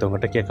ஒரு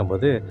ஒருத்தவங்ககிட்ட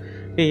கேட்கும்போது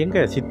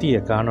எங்கே சித்தியை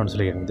காணும்னு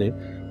சொல்லி கேட்கும்போது,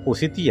 ஓ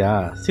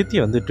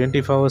சித்தியை வந்து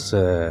 24 hours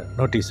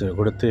நோட்டீஸ்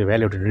கொடுத்து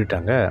வேலையை விட்டு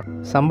நின்றுட்டாங்க,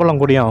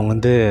 சம்பளம் கூடயும் அவங்க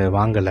வந்து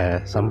வாங்கலை,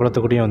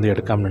 சம்பளத்தை கூடயும் வந்து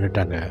எடுக்காமல்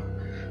நின்றுட்டாங்க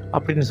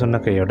அப்படின்னு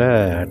சொன்ன கையோட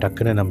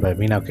டக்குன்னு நம்ம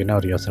மீனாவுக்கு என்ன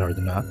ஒரு யோசனை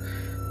வருதுன்னா,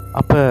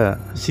 அப்போ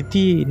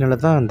சித்தினால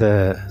தான் அந்த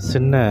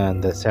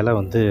அந்த சிலை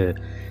வந்து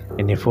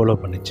என்னை ஃபாலோ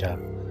பண்ணிச்சா?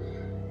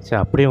 சரி,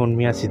 அப்படியே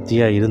உண்மையாக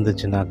சித்தியாக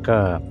இருந்துச்சுனாக்கா,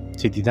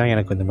 சித்தி தான்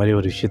எனக்கு இந்த மாதிரி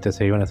ஒரு விஷயத்த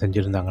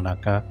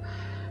செஞ்சுருந்தாங்கனாக்கா,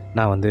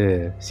 நான் வந்து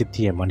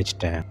சித்தியை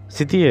மன்னிச்சிட்டேன்.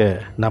 சித்தியை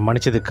நான்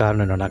மன்னிச்சதுக்கு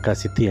காரணம் என்னன்னாக்கா,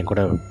 சித்தி என்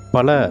கூட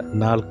பல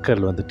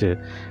நாட்கள் வந்துட்டு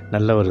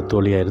நல்ல ஒரு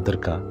தோழியாக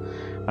இருந்திருக்கா.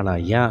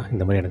 ஆனால் ஏன்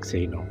இந்த மாதிரி எனக்கு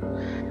செய்யணும்?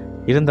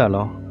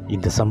 இருந்தாலும்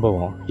இந்த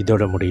சம்பவம்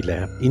இதோட முடியல.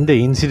 இந்த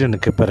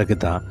இன்சிடெண்ட்டுக்கு பிறகு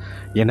தான்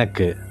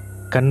எனக்கு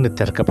கண்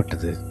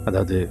திறக்கப்பட்டது,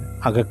 அதாவது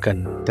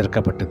அகக்கண்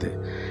திறக்கப்பட்டது.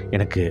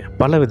 எனக்கு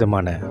பல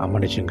விதமான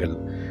அமானுஷங்கள்,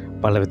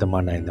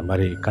 பலவிதமான இந்த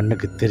மாதிரி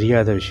கண்ணுக்கு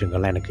தெரியாத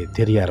விஷயங்கள்லாம் எனக்கு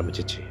தெரிய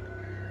ஆரம்பிச்சிச்சு.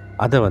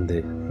 அதை வந்து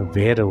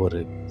வேறு ஒரு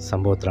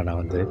சம்பவத்தில்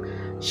நான் வந்து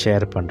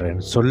ஷேர்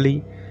பண்ணுறேன்னு சொல்லி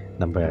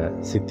நம்ம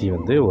சித்தி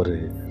வந்து ஒரு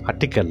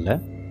ஆர்டிக்கலில்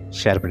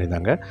ஷேர்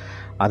பண்ணியிருந்தாங்க.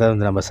 அதை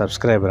வந்து நம்ம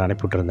சப்ஸ்கிரைபர்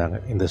அனுப்பிவிட்டுருந்தாங்க,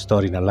 இந்த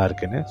ஸ்டோரி நல்லா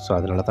இருக்குன்னு. ஸோ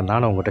அதனால தான்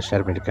நானும் உங்கள்கிட்ட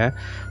ஷேர் பண்ணியிருக்கேன்.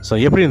 ஸோ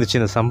எப்படி இருந்துச்சு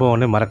இந்த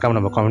சம்பவம்னு மறக்காமல்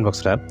நம்ம காமெண்ட்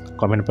பாக்ஸில்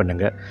கமெண்ட்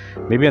பண்ணுங்கள்.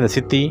 மேபி அந்த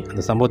சித்தி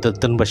அந்த சம்பவத்தை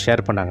திரும்ப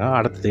ஷேர் பண்ணாங்க,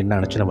 அடுத்தது என்ன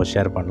நினச்சி நம்ம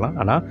ஷேர் பண்ணலாம்.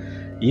 ஆனால்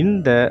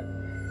இந்த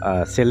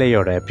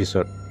சிலையோட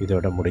எபிசோட்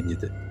இதோட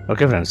முடிஞ்சுது.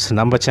 ஓகே ஃப்ரெண்ட்ஸ்,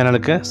 நம்ம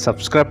சேனலுக்கு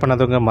சப்ஸ்கிரைப்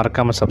பண்ணாதவங்க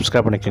மறக்காமல்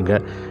சப்ஸ்கிரைப் பண்ணிக்கோங்க.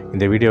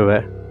 இந்த வீடியோவை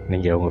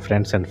நீங்கள் உங்கள்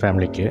ஃப்ரெண்ட்ஸ் அண்ட்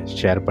ஃபேமிலிக்கு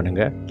ஷேர்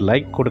பண்ணுங்கள்.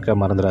 லைக் கொடுக்க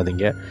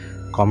மறந்துடாதீங்க,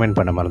 காமெண்ட்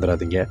பண்ண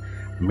மறந்துடாதீங்க.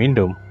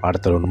 மீண்டும்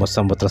அடுத்த ஒரு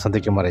சம்பவத்தில்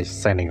சந்திக்கும் வரை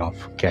சைனிங்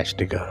ஆஃப் கேஷ்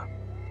டிகர்.